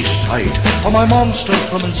eerie sight, for my monster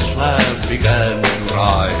from his slab began to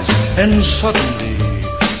rise, and suddenly,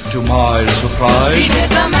 to my surprise, he did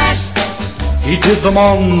the mash. He did the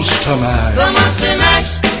monster mash. The monster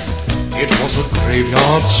mash. It was a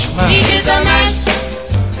graveyard smash. He did the mash.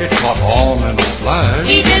 It caught on in a flash.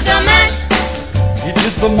 He did the mash. He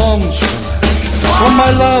did the monster mash. From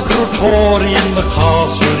my laboratory in the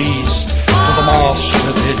castle east to the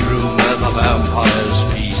master bedroom where the vampires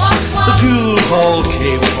feast, the ghouls all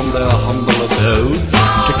came from their humble abodes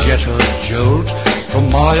to get a jolt from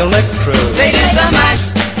my electrode. They did the mash.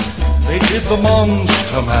 They did the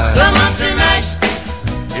monster mash. The monster mash.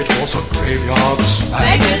 It was a graveyard smash.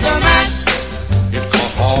 They did the mash. It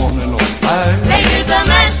caught on in a flash. They did the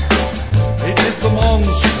mash. They did the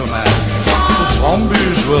monster mash. The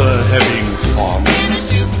zombies were having fun.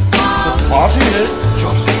 The party had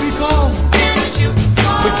just begun.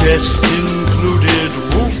 The guests included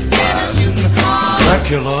Wolfman,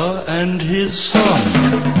 Dracula, and his son.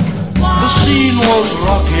 The scene was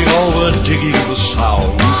rocking, all were digging the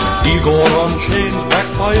sounds. Igor on chains,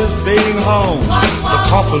 backed by his baying hounds. The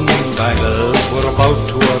coffin bangers were about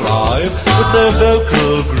to arrive with their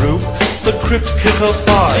vocal group, the Crypt Kicker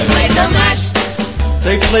Five. They played the mash.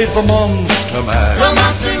 They played the monster mash. The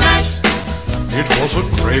monster mash. It was a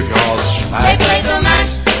graveyard They smash. played the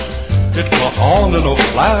mash. It caught on in a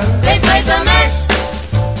flash. They played the mash.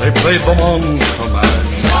 They played the monster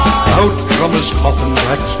mash. Out from his coffin,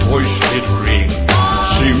 Drac's voice did ring.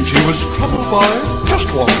 Seemed he was troubled by just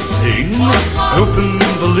one thing. Opened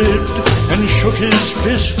the lid and shook his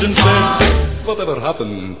fist and said, "Whatever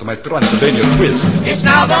happened to my Transylvania twist?" It's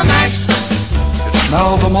now the mash. It's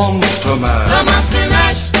now the monster The mash. monster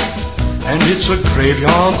mash. And it's a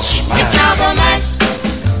graveyard It's now smash. the mash.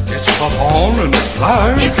 It's caught on in a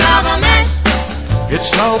flash. It's now the mash.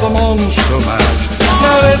 It's now the monster mash.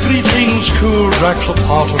 Now everything's cool, Drac's a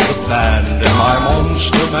part of the band, and my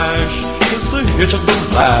monster mash is the hit of the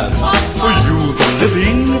land. For you, the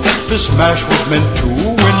living, this mash was meant to.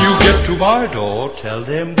 When you get to my door, tell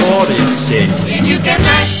them Boris said. Then you can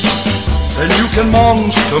mash. Then you can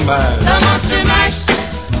monster The mash, monster mash.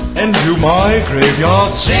 and do my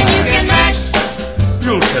graveyard Then you can smash. mash.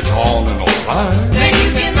 You'll catch on in a flash. Then you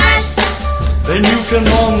can mash. Then you can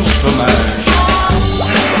monster mash.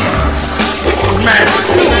 Monster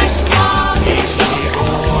mash.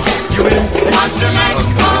 You in Monster mash. mash.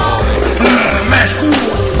 Monster mash.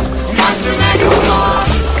 Monster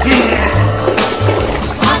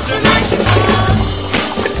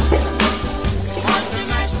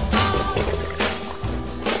mash.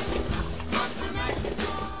 Monster mash.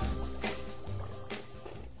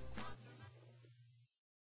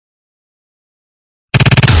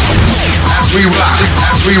 As we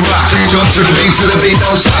rock, jump to the beat, to the beat,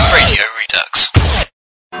 don't stop. Radio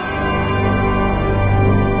Redux.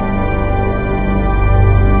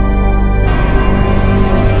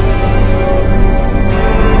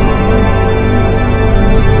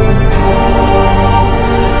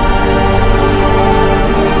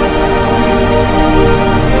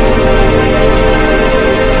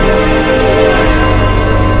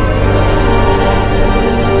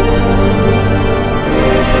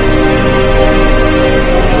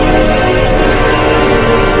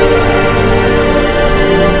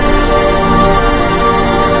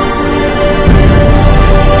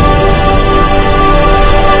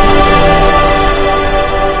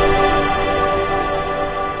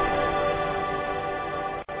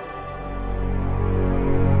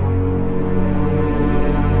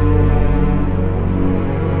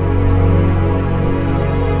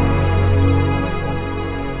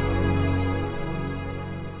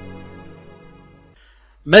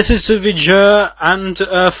 Message to Vijay and to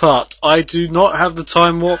Earthheart. I do not have the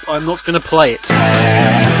time warp. I'm not going to play it.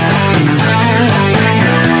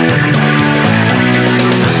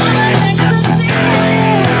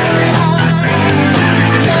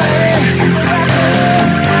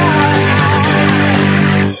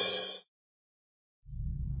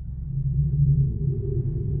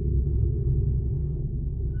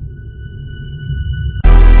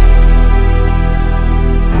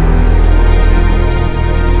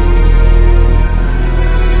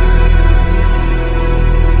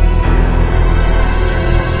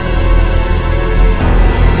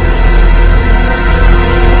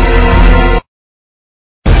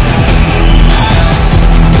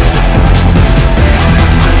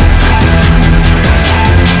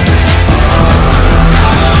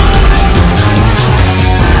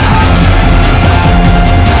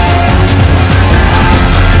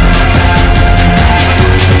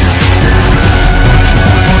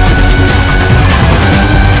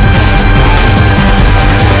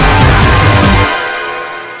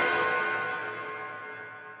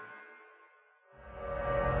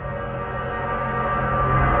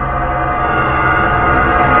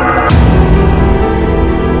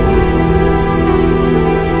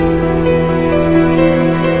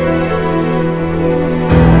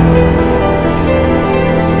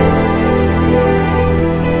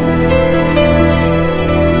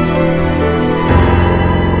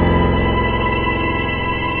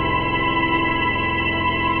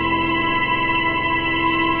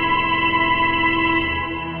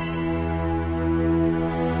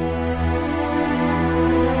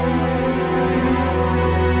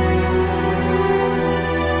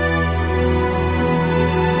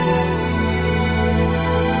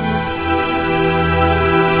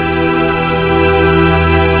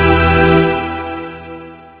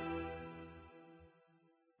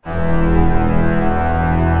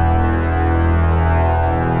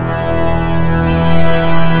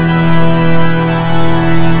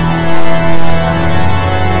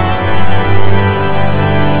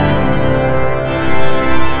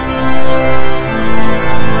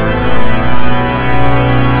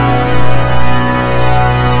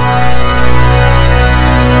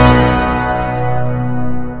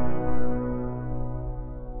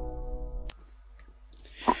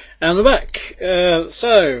 And we're back.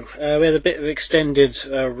 So we had a bit of extended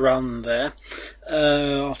run there.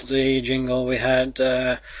 After the jingle, we had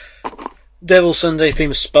Devil Sunday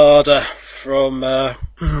theme Sparda from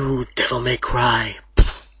Devil May Cry.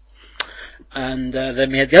 And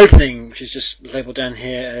then we had the opening, which is just labelled down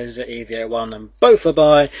here as EVO1, and both are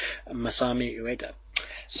by Masami Ueda.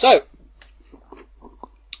 So,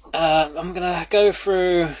 I'm going to go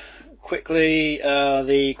through quickly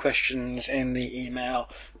the questions in the email,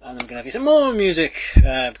 and I'm going to have you some more music,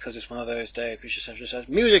 because it's one of those days which just has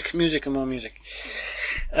music, and more music.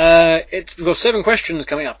 We've got 7 questions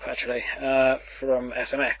coming up, actually, from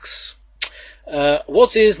SMX.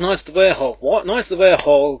 What is Night of the Werehog? Night of the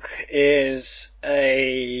Werehog is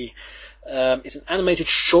it's an animated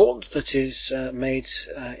short that is made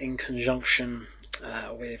in conjunction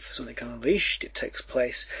with Sonic Unleashed. It takes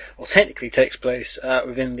place, or technically takes place,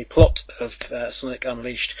 within the plot of Sonic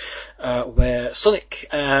Unleashed, where Sonic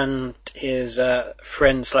and his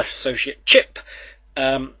friend / associate Chip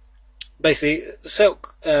basically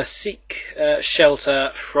seek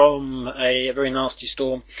shelter from a very nasty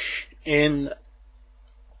storm in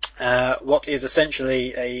what is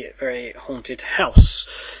essentially a very haunted house.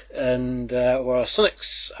 And while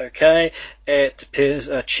Sonic's okay, it appears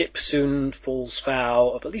Chip soon falls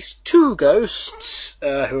foul of at least 2 ghosts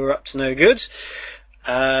who are up to no good.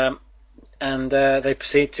 And they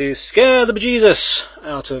proceed to scare the bejesus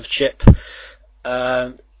out of Chip.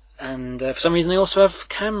 And for some reason they also have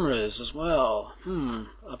cameras as well.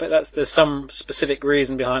 I bet there's some specific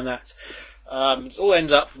reason behind that. It all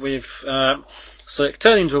ends up with Sonic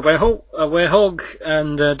turning into a werehog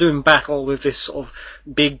and doing battle with this sort of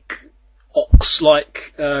big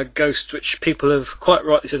ox-like ghost, which people have quite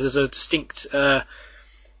rightly said is a distinct,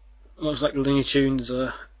 almost like Looney Tunes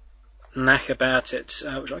knack about it,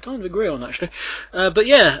 which I kind of agree on actually. But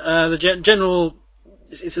yeah, the general.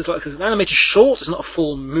 It's just like an animated short. It's not a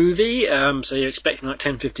full movie, so you're expecting like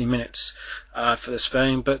 10-15 minutes for this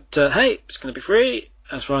film. But hey, it's going to be free,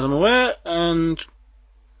 as far as I'm aware, and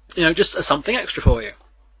just something extra for you.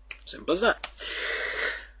 Simple as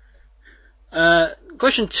that.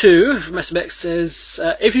 Question 2 from SMX says,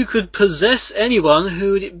 if you could possess anyone,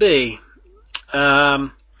 who would it be? If I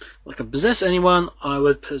could possess anyone, I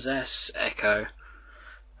would possess Echo.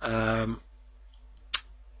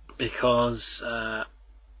 Because,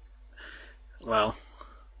 well,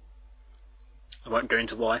 I won't go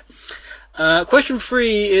into why. Question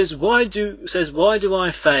 3 is, why do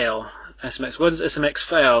I fail? SMX, why does SMX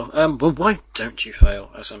fail? Well, why don't you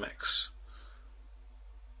fail, SMX?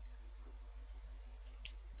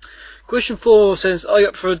 Question 4 says, are you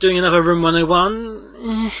up for doing another Room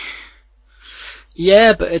 101?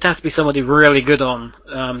 Yeah, but it'd have to be somebody really good on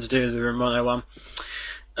to do the Room 101.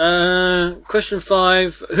 Question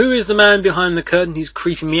 5, who is the man behind the curtain? He's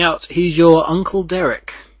creeping me out. He's your Uncle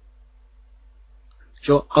Derek.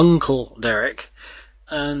 Your Uncle Derek.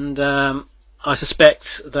 And I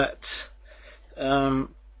suspect that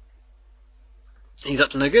he's up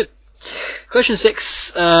to no good. Question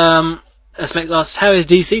 6, SMX asks, how is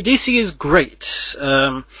DC? DC is great.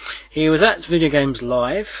 He was at Video Games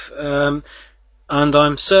Live, and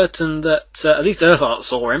I'm certain that at least Earthart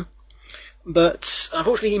saw him. But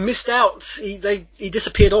unfortunately he missed out. He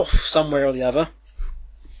disappeared off somewhere or the other.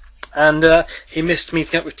 And he missed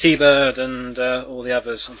meeting up with T-Bird and all the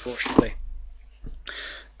others, unfortunately.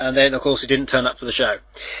 And then, of course, he didn't turn up for the show.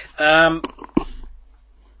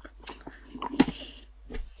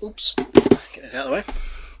 Oops. Get this out of the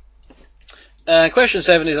way. Question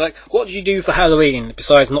 7 is like, what did you do for Halloween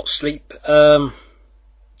besides not sleep? Not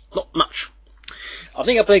much. I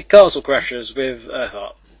think I played Castle Crashers with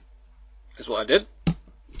Earthart. Is what I did.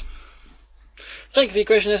 Thank you for your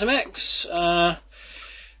question, SMX.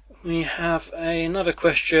 We have another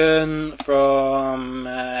question from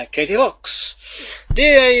Katie Fox.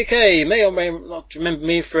 Dear AUK, may or may not remember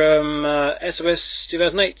me from SOS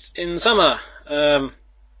 2008 in summer.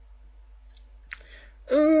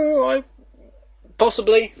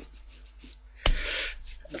 Possibly.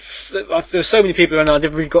 There's so many people around, I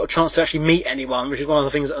never really got a chance to actually meet anyone, which is one of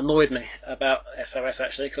the things that annoyed me about SOS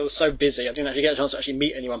actually, because I was so busy, I didn't actually get a chance to actually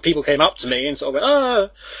meet anyone. People came up to me and sort of went, and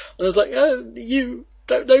I was like, you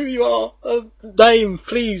don't know who you are, name,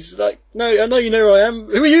 please, like, no, I know you know who I am,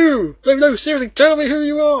 who are you? No, seriously, tell me who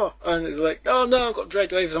you are. And it was like, oh no, I got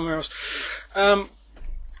dragged away from somewhere else.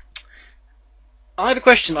 I have a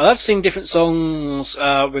question. I love singing different songs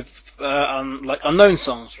with like unknown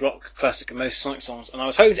songs, rock, classic, and most Sonic songs, and I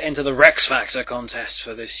was hoping to enter the Rex Factor contest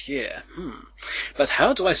for this year. But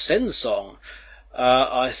how do I send the song?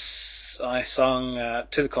 I I sung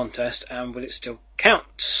to the contest, and will it still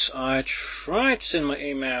count? I tried to send my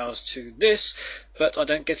emails to this, but I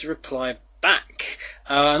don't get a reply back.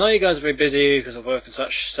 I know you guys are very busy because of work and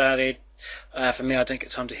such. Sadly, for me, I don't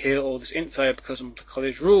get time to hear all this info because of the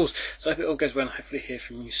college rules. So I hope it all goes well, and hopefully hear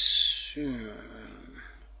from you soon.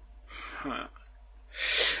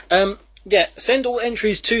 Yeah, send all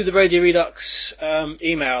entries to the Radio Redux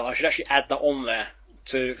email. I should actually add that on there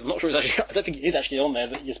too, because I'm not sure it's actually. I don't think it is actually on there,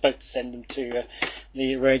 but you're supposed to send them to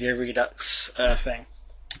the Radio Redux thing.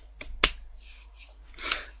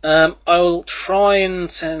 I will try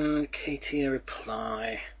and send Katie a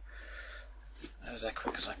reply as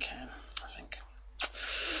quick as I can, I think.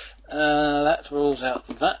 That rules out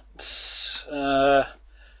that.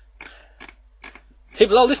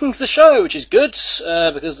 People are listening to the show, which is good,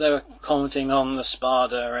 because they were commenting on the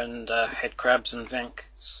Spada and head crabs and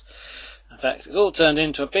things. In fact, it's all turned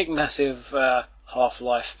into a big, massive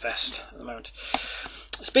Half-Life fest at the moment.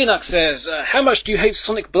 Spinox says, how much do you hate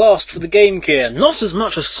Sonic Blast for the Game Gear? Not as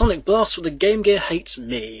much as Sonic Blast for the Game Gear hates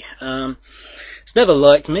me. It's never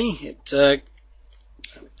liked me.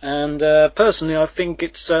 And personally, I think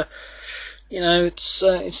it's,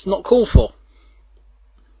 it's not called for.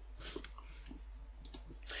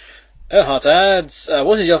 Erhard adds,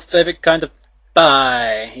 what is your favourite kind of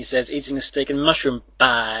pie? He says, eating a steak and mushroom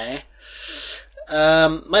pie.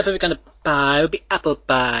 My favourite kind of pie would be apple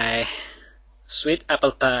pie. Sweet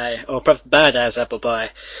apple pie, or perhaps badass apple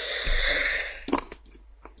pie.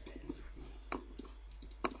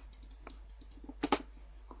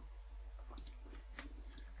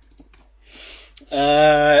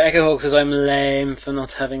 Echo Hawk says I'm lame for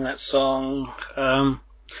not having that song.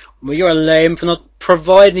 Well, you're lame for not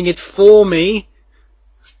providing it for me.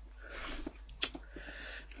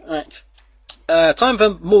 Right. Time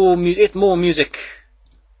for more music. More music,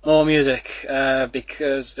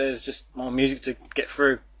 because there's just more music to get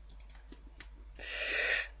through.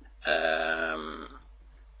 Well,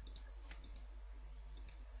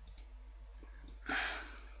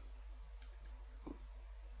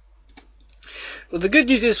 the good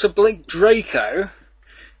news is for Blake Draco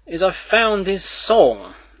is I've found his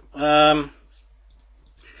song. I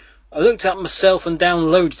looked up myself and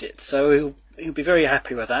downloaded it, so he'll be very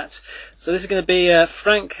happy with that. So this is going to be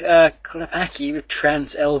Frank Klepacki with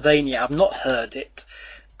Transylvania. I've not heard it,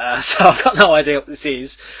 so I've got no idea what this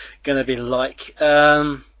is going to be like.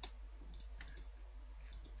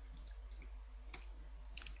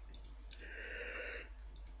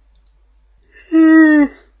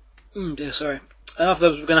 Dear, sorry. After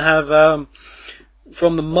that, we're going to have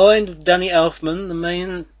from the mind of Danny Elfman,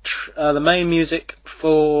 the main music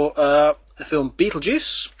for the film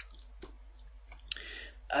Beetlejuice.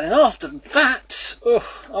 And then after that,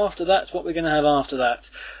 what we're going to have after that?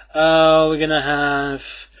 We're going to have...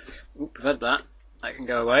 we've had that. That can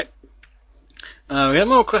go away. We have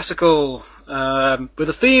more classical, with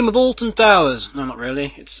the theme of Alton Towers. No, not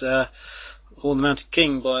really. It's All the Mounted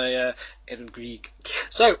King by Edward Grieg.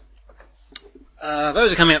 So,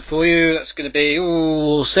 those are coming up for you. That's going to be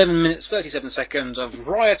 7 minutes 37 seconds of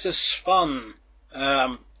riotous fun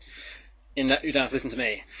in that you don't have to listen to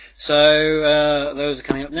me. So those are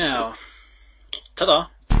coming up now. Ta-da!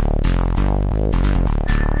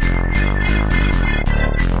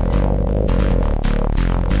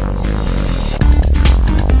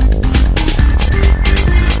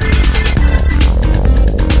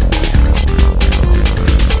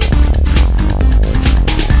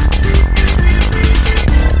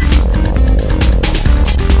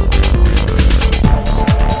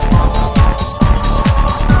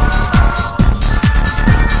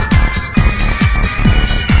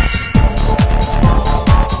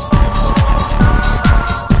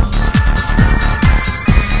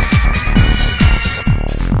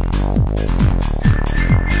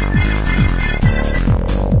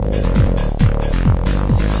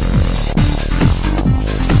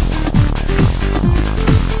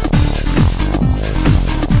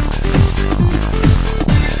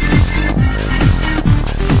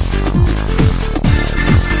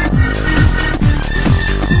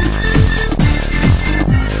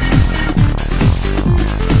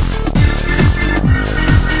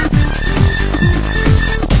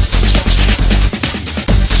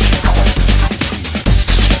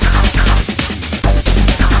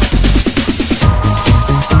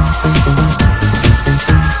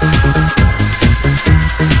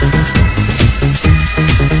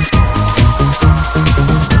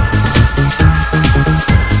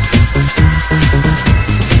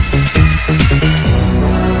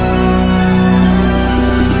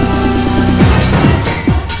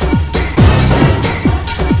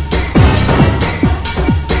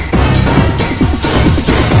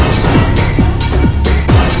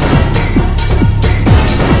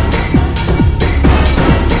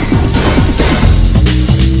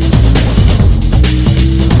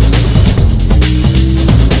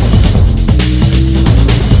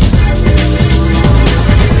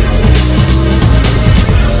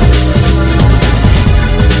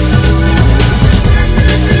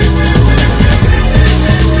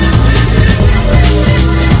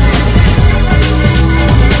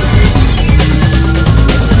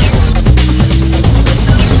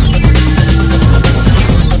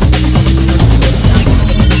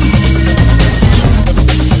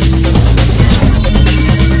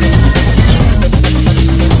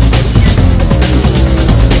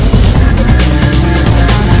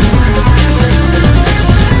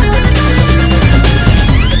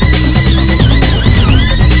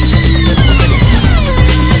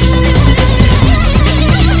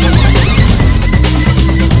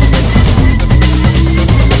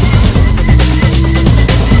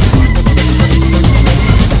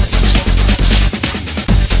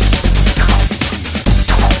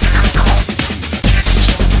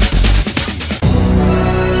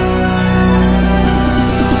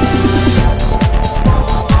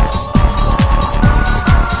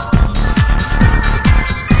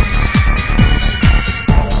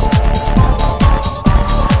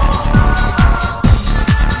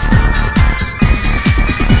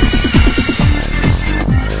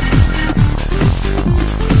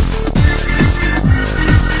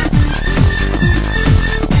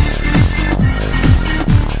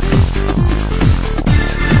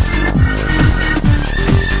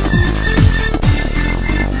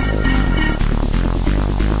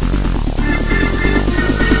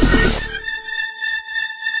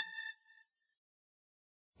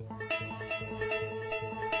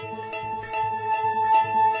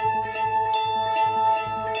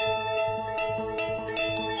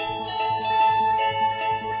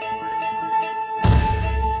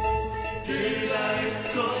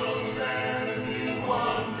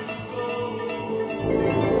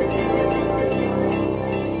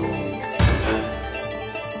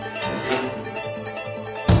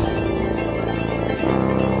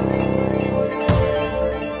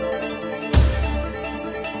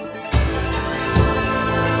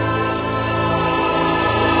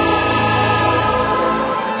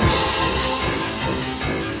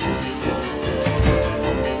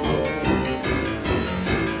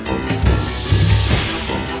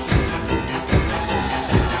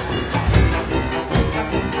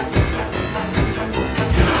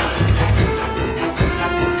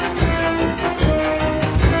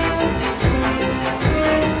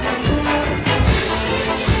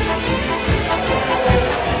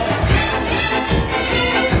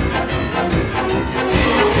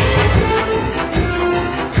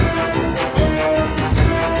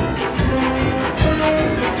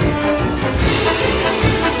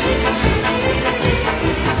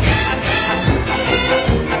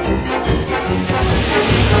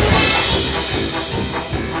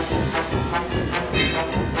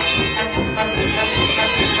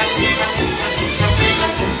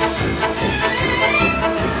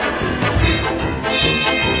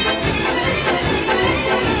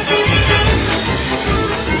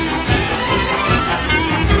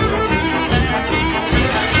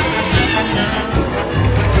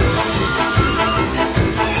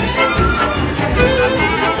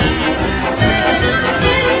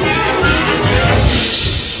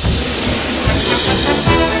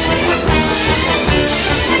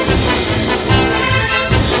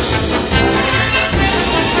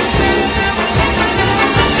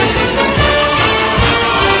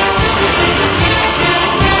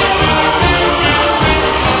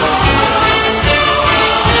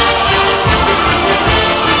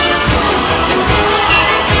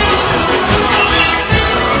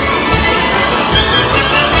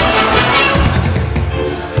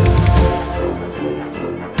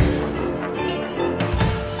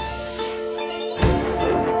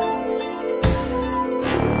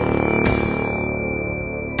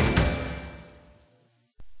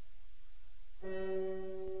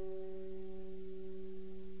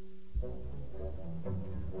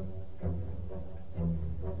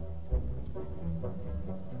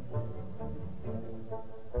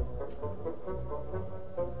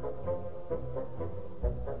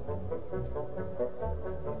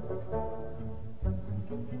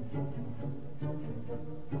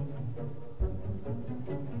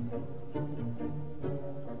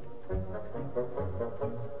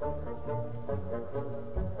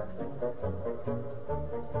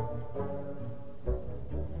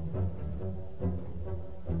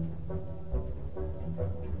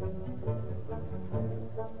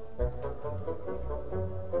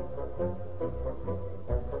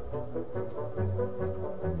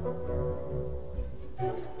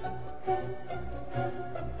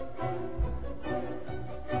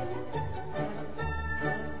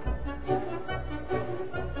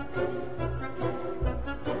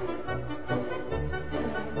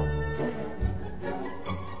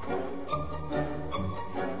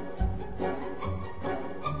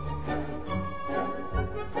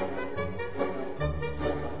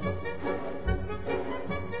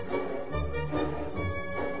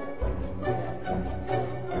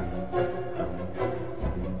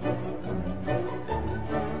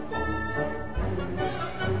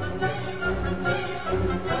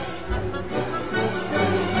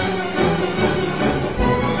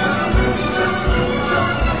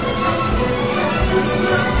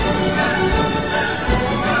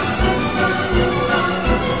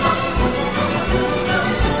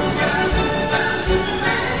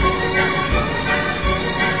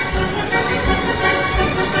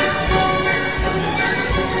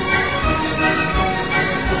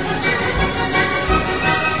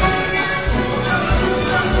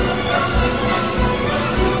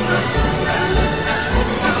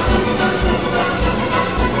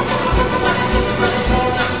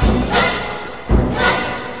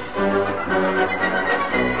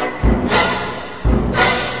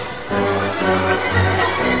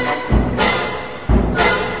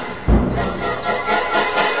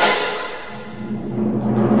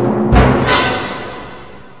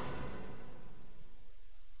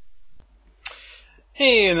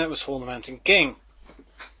 Hey, and that was Hall the Mountain King.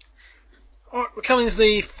 Alright, we're coming to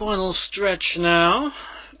the final stretch now.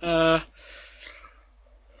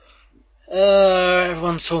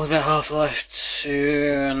 Everyone's talking about Half-Life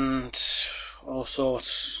 2 and all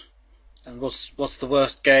sorts. And what's the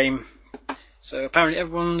worst game? So apparently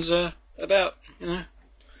everyone's about, 20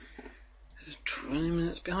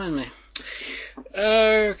 minutes behind me.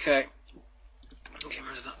 Okay. Get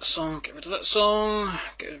rid of that song, get rid of that song,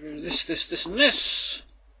 get rid of this and this.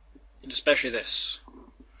 And especially this.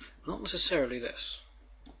 Not necessarily this.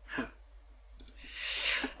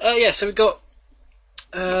 So we've got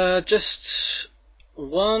just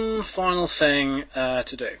one final thing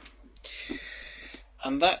to do.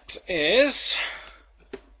 And that is,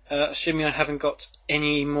 assuming I haven't got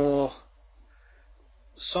any more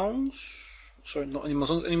songs, sorry, not any more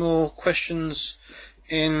songs, any more questions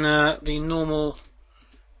in the normal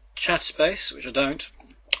chat space, which I don't.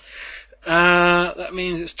 That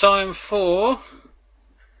means it's time for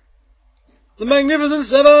the Magnificent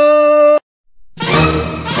Seven!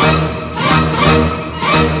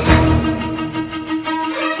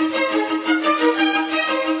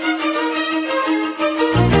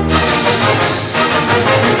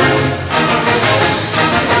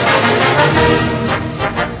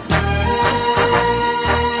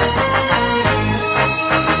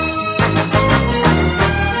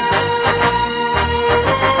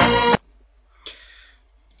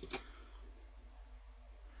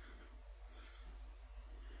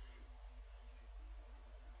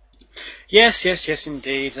 Yes,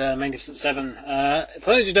 indeed, Magnificent Seven.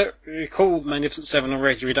 For those who don't recall Magnificent Seven on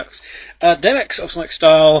Radio Redux, Demex of Sonic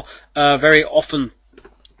Style very often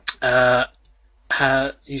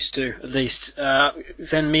used to, at least,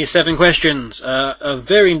 send me 7 questions of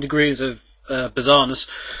varying degrees of bizarreness,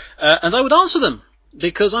 and I would answer them,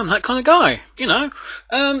 because I'm that kind of guy,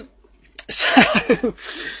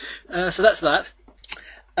 So that's that.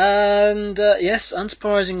 And yes,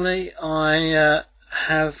 unsurprisingly, I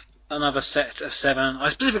have another set of 7. I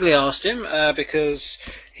specifically asked him because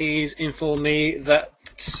he's informed me that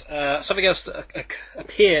something else that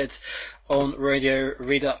appeared on Radio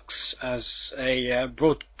Redux as a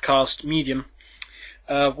broadcast medium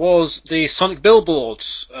was the Sonic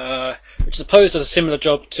Billboards, which I suppose does a similar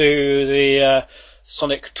job to the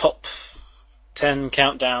Sonic Top 10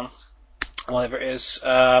 Countdown, whatever it is.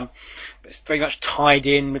 It's very much tied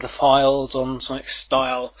in with the files on Sonic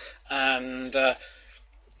Style, and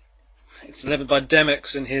it's delivered by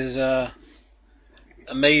Demex in his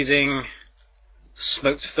amazing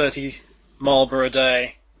smoked 30 Marlboro a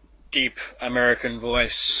day deep American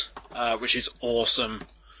voice, which is awesome.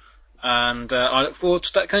 And I look forward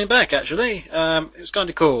to that coming back, actually. It's kind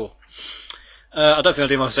of cool. I don't think I'll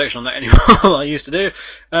do my section on that anymore, I used to do.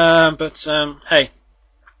 But hey.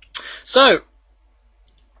 So,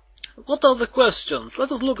 what are the questions?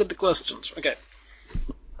 Let us look at the questions. Okay.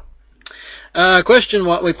 Question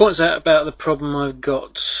 1, we points out about the problem I've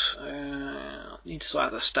got. I need to sort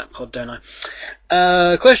out the stat pod, don't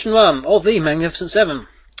I? Question 1 of the Magnificent Seven.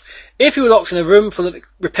 If you were locked in a room full of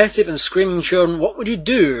repetitive and screaming children, what would you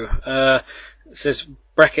do? It says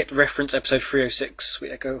bracket reference episode 306.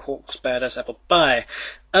 We echo Hawks Badass Apple Pie.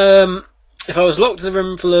 If I was locked in a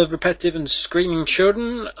room full of repetitive and screaming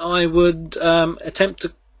children, I would attempt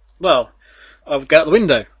to. Well, I would go out the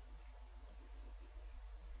window.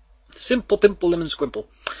 Simple, pimple, lemon, squimple.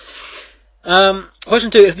 Question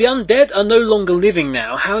 2. If the undead are no longer living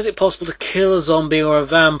now, how is it possible to kill a zombie or a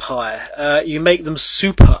vampire? You make them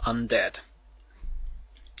super undead.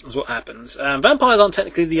 That's what happens. Vampires aren't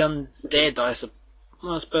technically the undead, I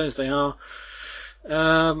suppose they are.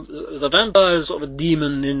 The vampire is sort of a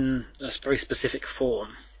demon in a very specific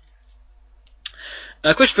form.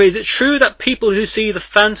 Question 3. Is it true that people who see the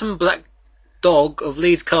phantom black dog of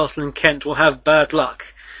Leeds Castle in Kent will have bad luck?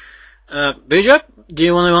 Bija, do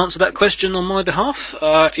you want to answer that question on my behalf?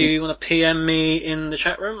 If you want to PM me in the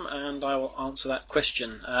chat room, and I will answer that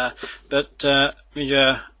question. But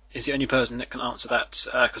Bija is the only person that can answer that,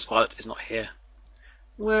 because Violet is not here.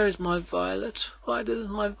 Where is my Violet? Why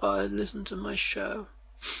doesn't my Violet listen to my show?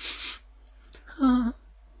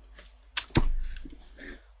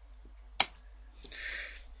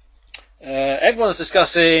 Everyone's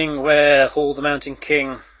discussing where Hall the Mountain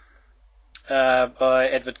King by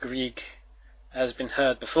Edward Grieg has been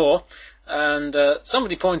heard before, and Forever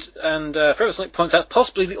Sonic points out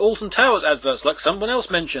possibly the Alton Towers adverts, like someone else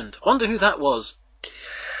mentioned. I wonder who that was.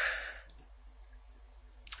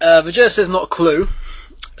 Vijay says not a clue,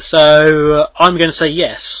 so I'm going to say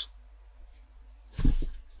yes.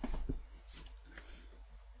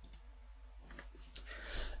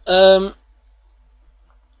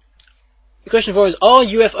 question 4 is, are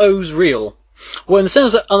UFOs real? Well, in the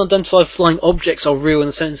sense that unidentified flying objects are real, in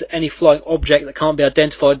the sense that any flying object that can't be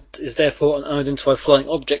identified is therefore an unidentified flying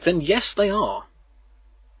object, then yes, they are.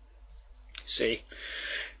 See?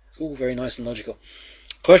 It's all very nice and logical.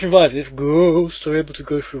 Question 5. If ghosts are able to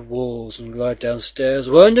go through walls and glide downstairs,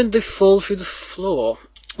 why don't they fall through the floor?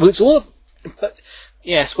 Well, it's all...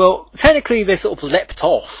 Yes, well, technically they sort of leapt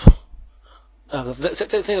off.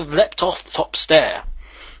 They've leapt off the top stair.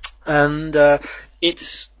 And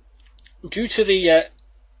it's... Due to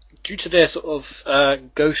their sort of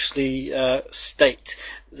ghostly state,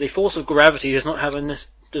 the force of gravity does not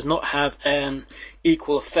have an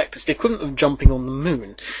equal effect. It's the equivalent of jumping on the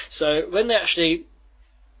moon. So when they're actually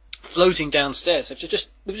floating downstairs, they've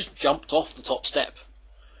just jumped off the top step,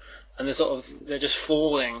 and they're just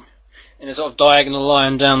falling in a sort of diagonal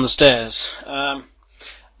line down the stairs.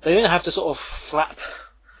 They don't have to sort of flap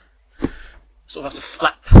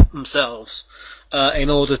themselves in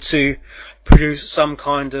order to produce some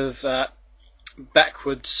kind of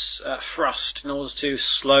backwards thrust in order to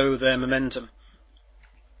slow their momentum.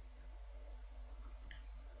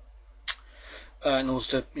 In order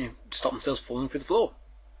to stop themselves falling through the floor.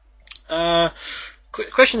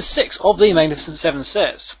 Question 6 of the Magnificent Seven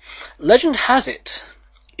says, legend has it,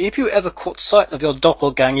 if you ever caught sight of your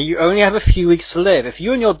doppelganger, you only have a few weeks to live. If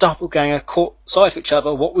you and your doppelganger caught sight of each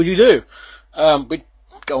other, what would you do? We'd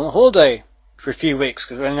go on a holiday for a few weeks,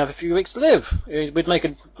 because we only have a few weeks to live. We'd make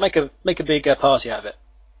a big party out of it.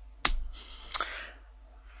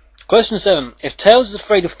 Question 7. If Tails is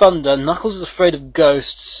afraid of thunder, Knuckles is afraid of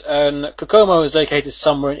ghosts, and Kokomo is located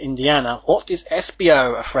somewhere in Indiana, what is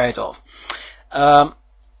SBO afraid of?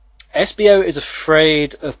 SBO is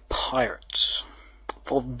afraid of pirates.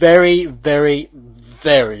 For very, very,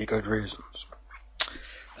 very good reasons.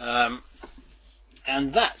 And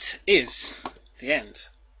that is the end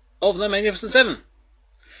of the Magnificent Seven.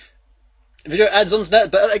 The video adds on to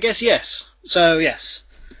that, but I guess yes. So yes.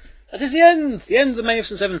 That is the end of the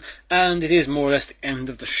Magnificent Seven, and it is more or less the end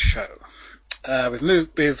of the show. We've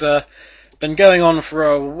been going on for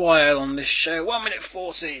a while on this show. 1 minute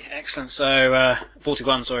 40, excellent. So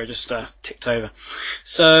 41, sorry, just ticked over.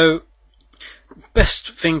 So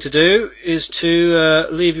best thing to do is to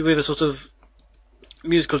leave you with a sort of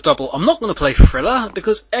musical double. I'm not going to play Thriller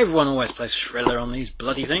because everyone always plays Thriller on these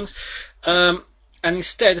bloody things. And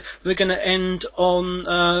instead, we're going to end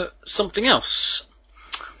on something else.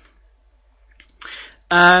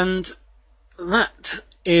 And that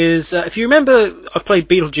is, if you remember, I played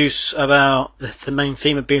Beetlejuice about the main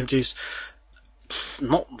theme of Beetlejuice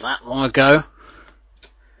not that long ago.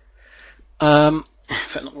 In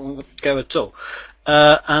fact, not long ago at all.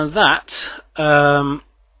 And that,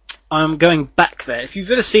 I'm going back there. If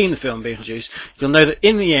you've ever seen the film Beetlejuice, you'll know that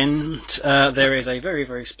in the end, there is a very,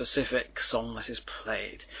 very specific song that is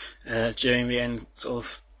played during the end sort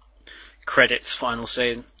of credits, final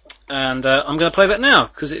scene. And I'm going to play that now,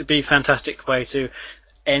 because it would be a fantastic way to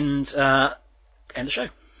end the show.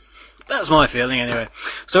 That's my feeling, anyway.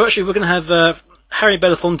 So actually, we're going to have Harry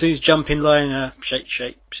Belafonte's Jump in Line, Shake,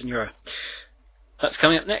 Shake, Signora. That's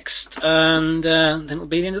coming up next, and then it'll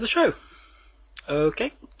be the end of the show.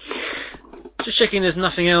 Okay. Just checking there's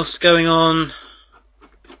nothing else going on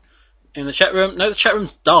in the chat room. No, the chat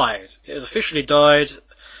room's died. It has officially died.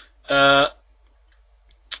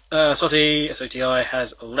 SOTI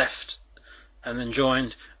has left and then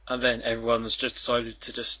joined, and then everyone's just decided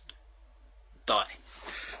to just die.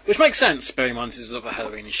 Which makes sense, bearing in mind this is sort of a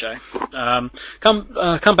Halloween show.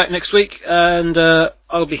 Come back next week, and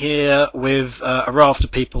I'll be here with a raft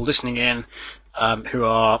of people listening in who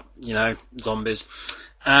are, zombies.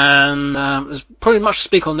 And there's probably much to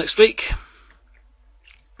speak on next week.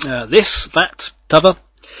 This, that, t'other.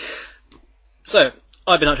 So,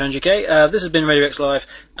 I've been Archer NGK, this has been Radio X Live,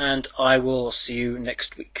 and I will see you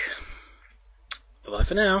next week. Bye-bye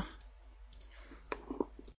for now.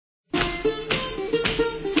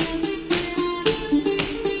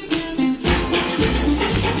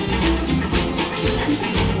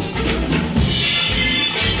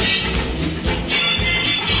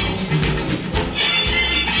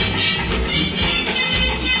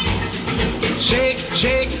 Shake,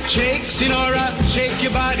 shake, shake, Sinora, shake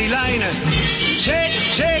your body line. Shake,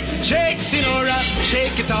 shake, shake, Sinora,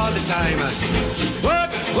 shake it all the time.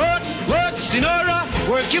 Work, work, work, Sinora,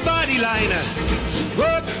 work your body line.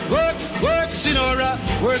 Work, work, work, Sinora,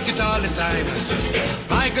 work it all the time.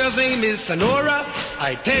 My girl's name is Sonora.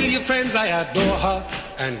 I tell you friends, I adore her.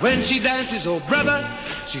 And when she dances, oh brother,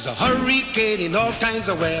 she's a hurricane in all kinds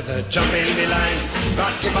of weather. Jump in the line,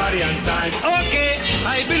 rock your body on time. Okay,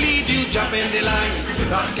 I believe you, jump in the line,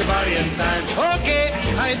 rock your body on time. Okay,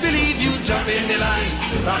 I believe you, jump in the line,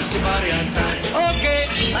 rock your body on time. Okay,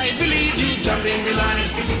 I believe you, jump in the line,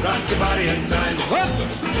 rock your body on time. Whoop.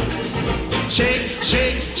 Shake,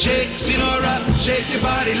 shake, shake, Sinora, shake your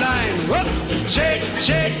body line. Whoop. Shake,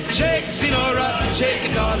 shake, shake, Sinora, shake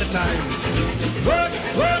it all the time. Work,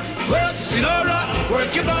 work, work, Sinora,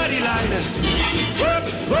 work your body line. Work,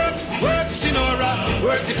 work, work, Sinora,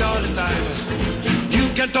 work it all the time.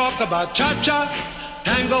 You can talk about cha-cha,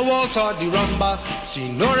 tango, waltz or the rumba.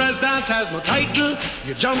 Sinora's dance has no title.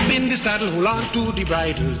 You jump in the saddle, hold on to the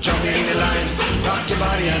bridle. Jump in the line, rock your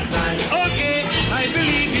body on time. Okay, I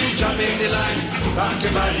believe you, jump in the line, rock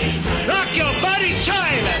your body,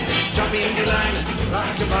 child. Jump in the line,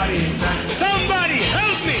 rock your body in time. Somebody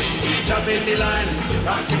help me. Jump in the line,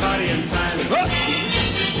 rock your body in time. Whoop.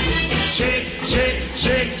 Shake, shake,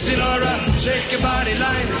 shake, Sinora, shake your body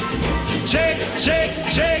line. Shake, shake,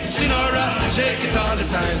 shake, Sinora, shake it all the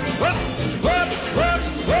time. Work, work, work,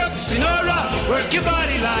 work, Sinora, work your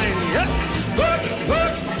body line. Yeah. Work,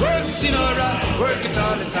 work, work, Sinora, work it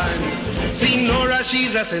all the time. Sinora,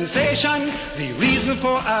 she's a sensation, the reason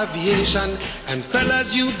for aviation. And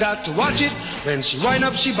fellas, you got to watch it. When she wind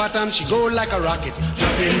up, she bottom, she go like a rocket.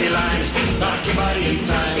 Jump in the line, rock your body in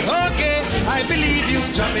time. Okay, I believe you,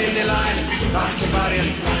 jump in the line, rock your body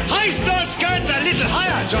in time. Hoist those skirts a little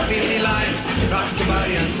higher. Jump in the line, rock your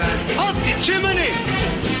body in time. Off the chimney,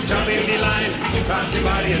 jump in the line, rock your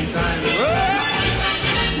body in time. Whoa.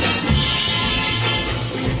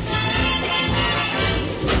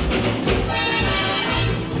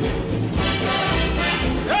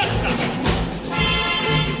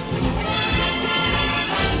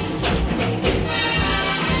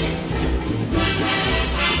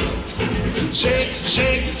 Shake,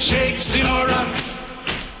 shake, shake, Sinora.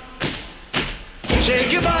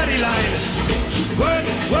 Shake your body line. Work,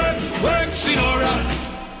 work, work, Sinora.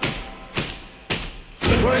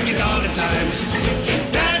 Work it all the time.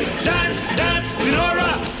 Dance, dance, dance,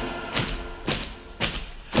 Sinora.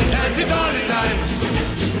 Dance it all the time.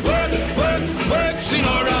 Work, work, work,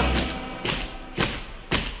 Sinora.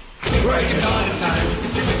 Work it all the time.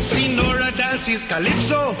 Sinora dances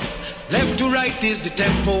calypso. Left to right is the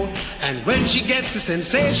tempo. And when she gets the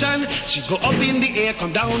sensation, she go up in the air,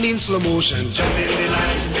 come down in slow motion. Jump in the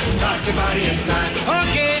line, rock your body in time.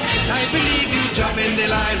 Okay, I believe you, jump in the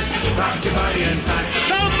line, rock your body in time.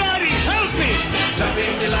 Somebody help me! Jump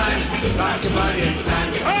in the line, rock your body in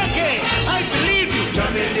time. Okay, I believe you,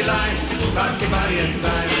 jump in the line, rock your body in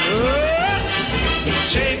time. Oh.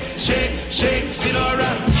 Shake, shake, shake,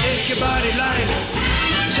 Sinora, shake your body line.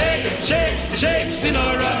 Shake, shake, shake,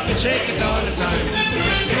 Sinora, shake it all the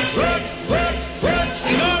time.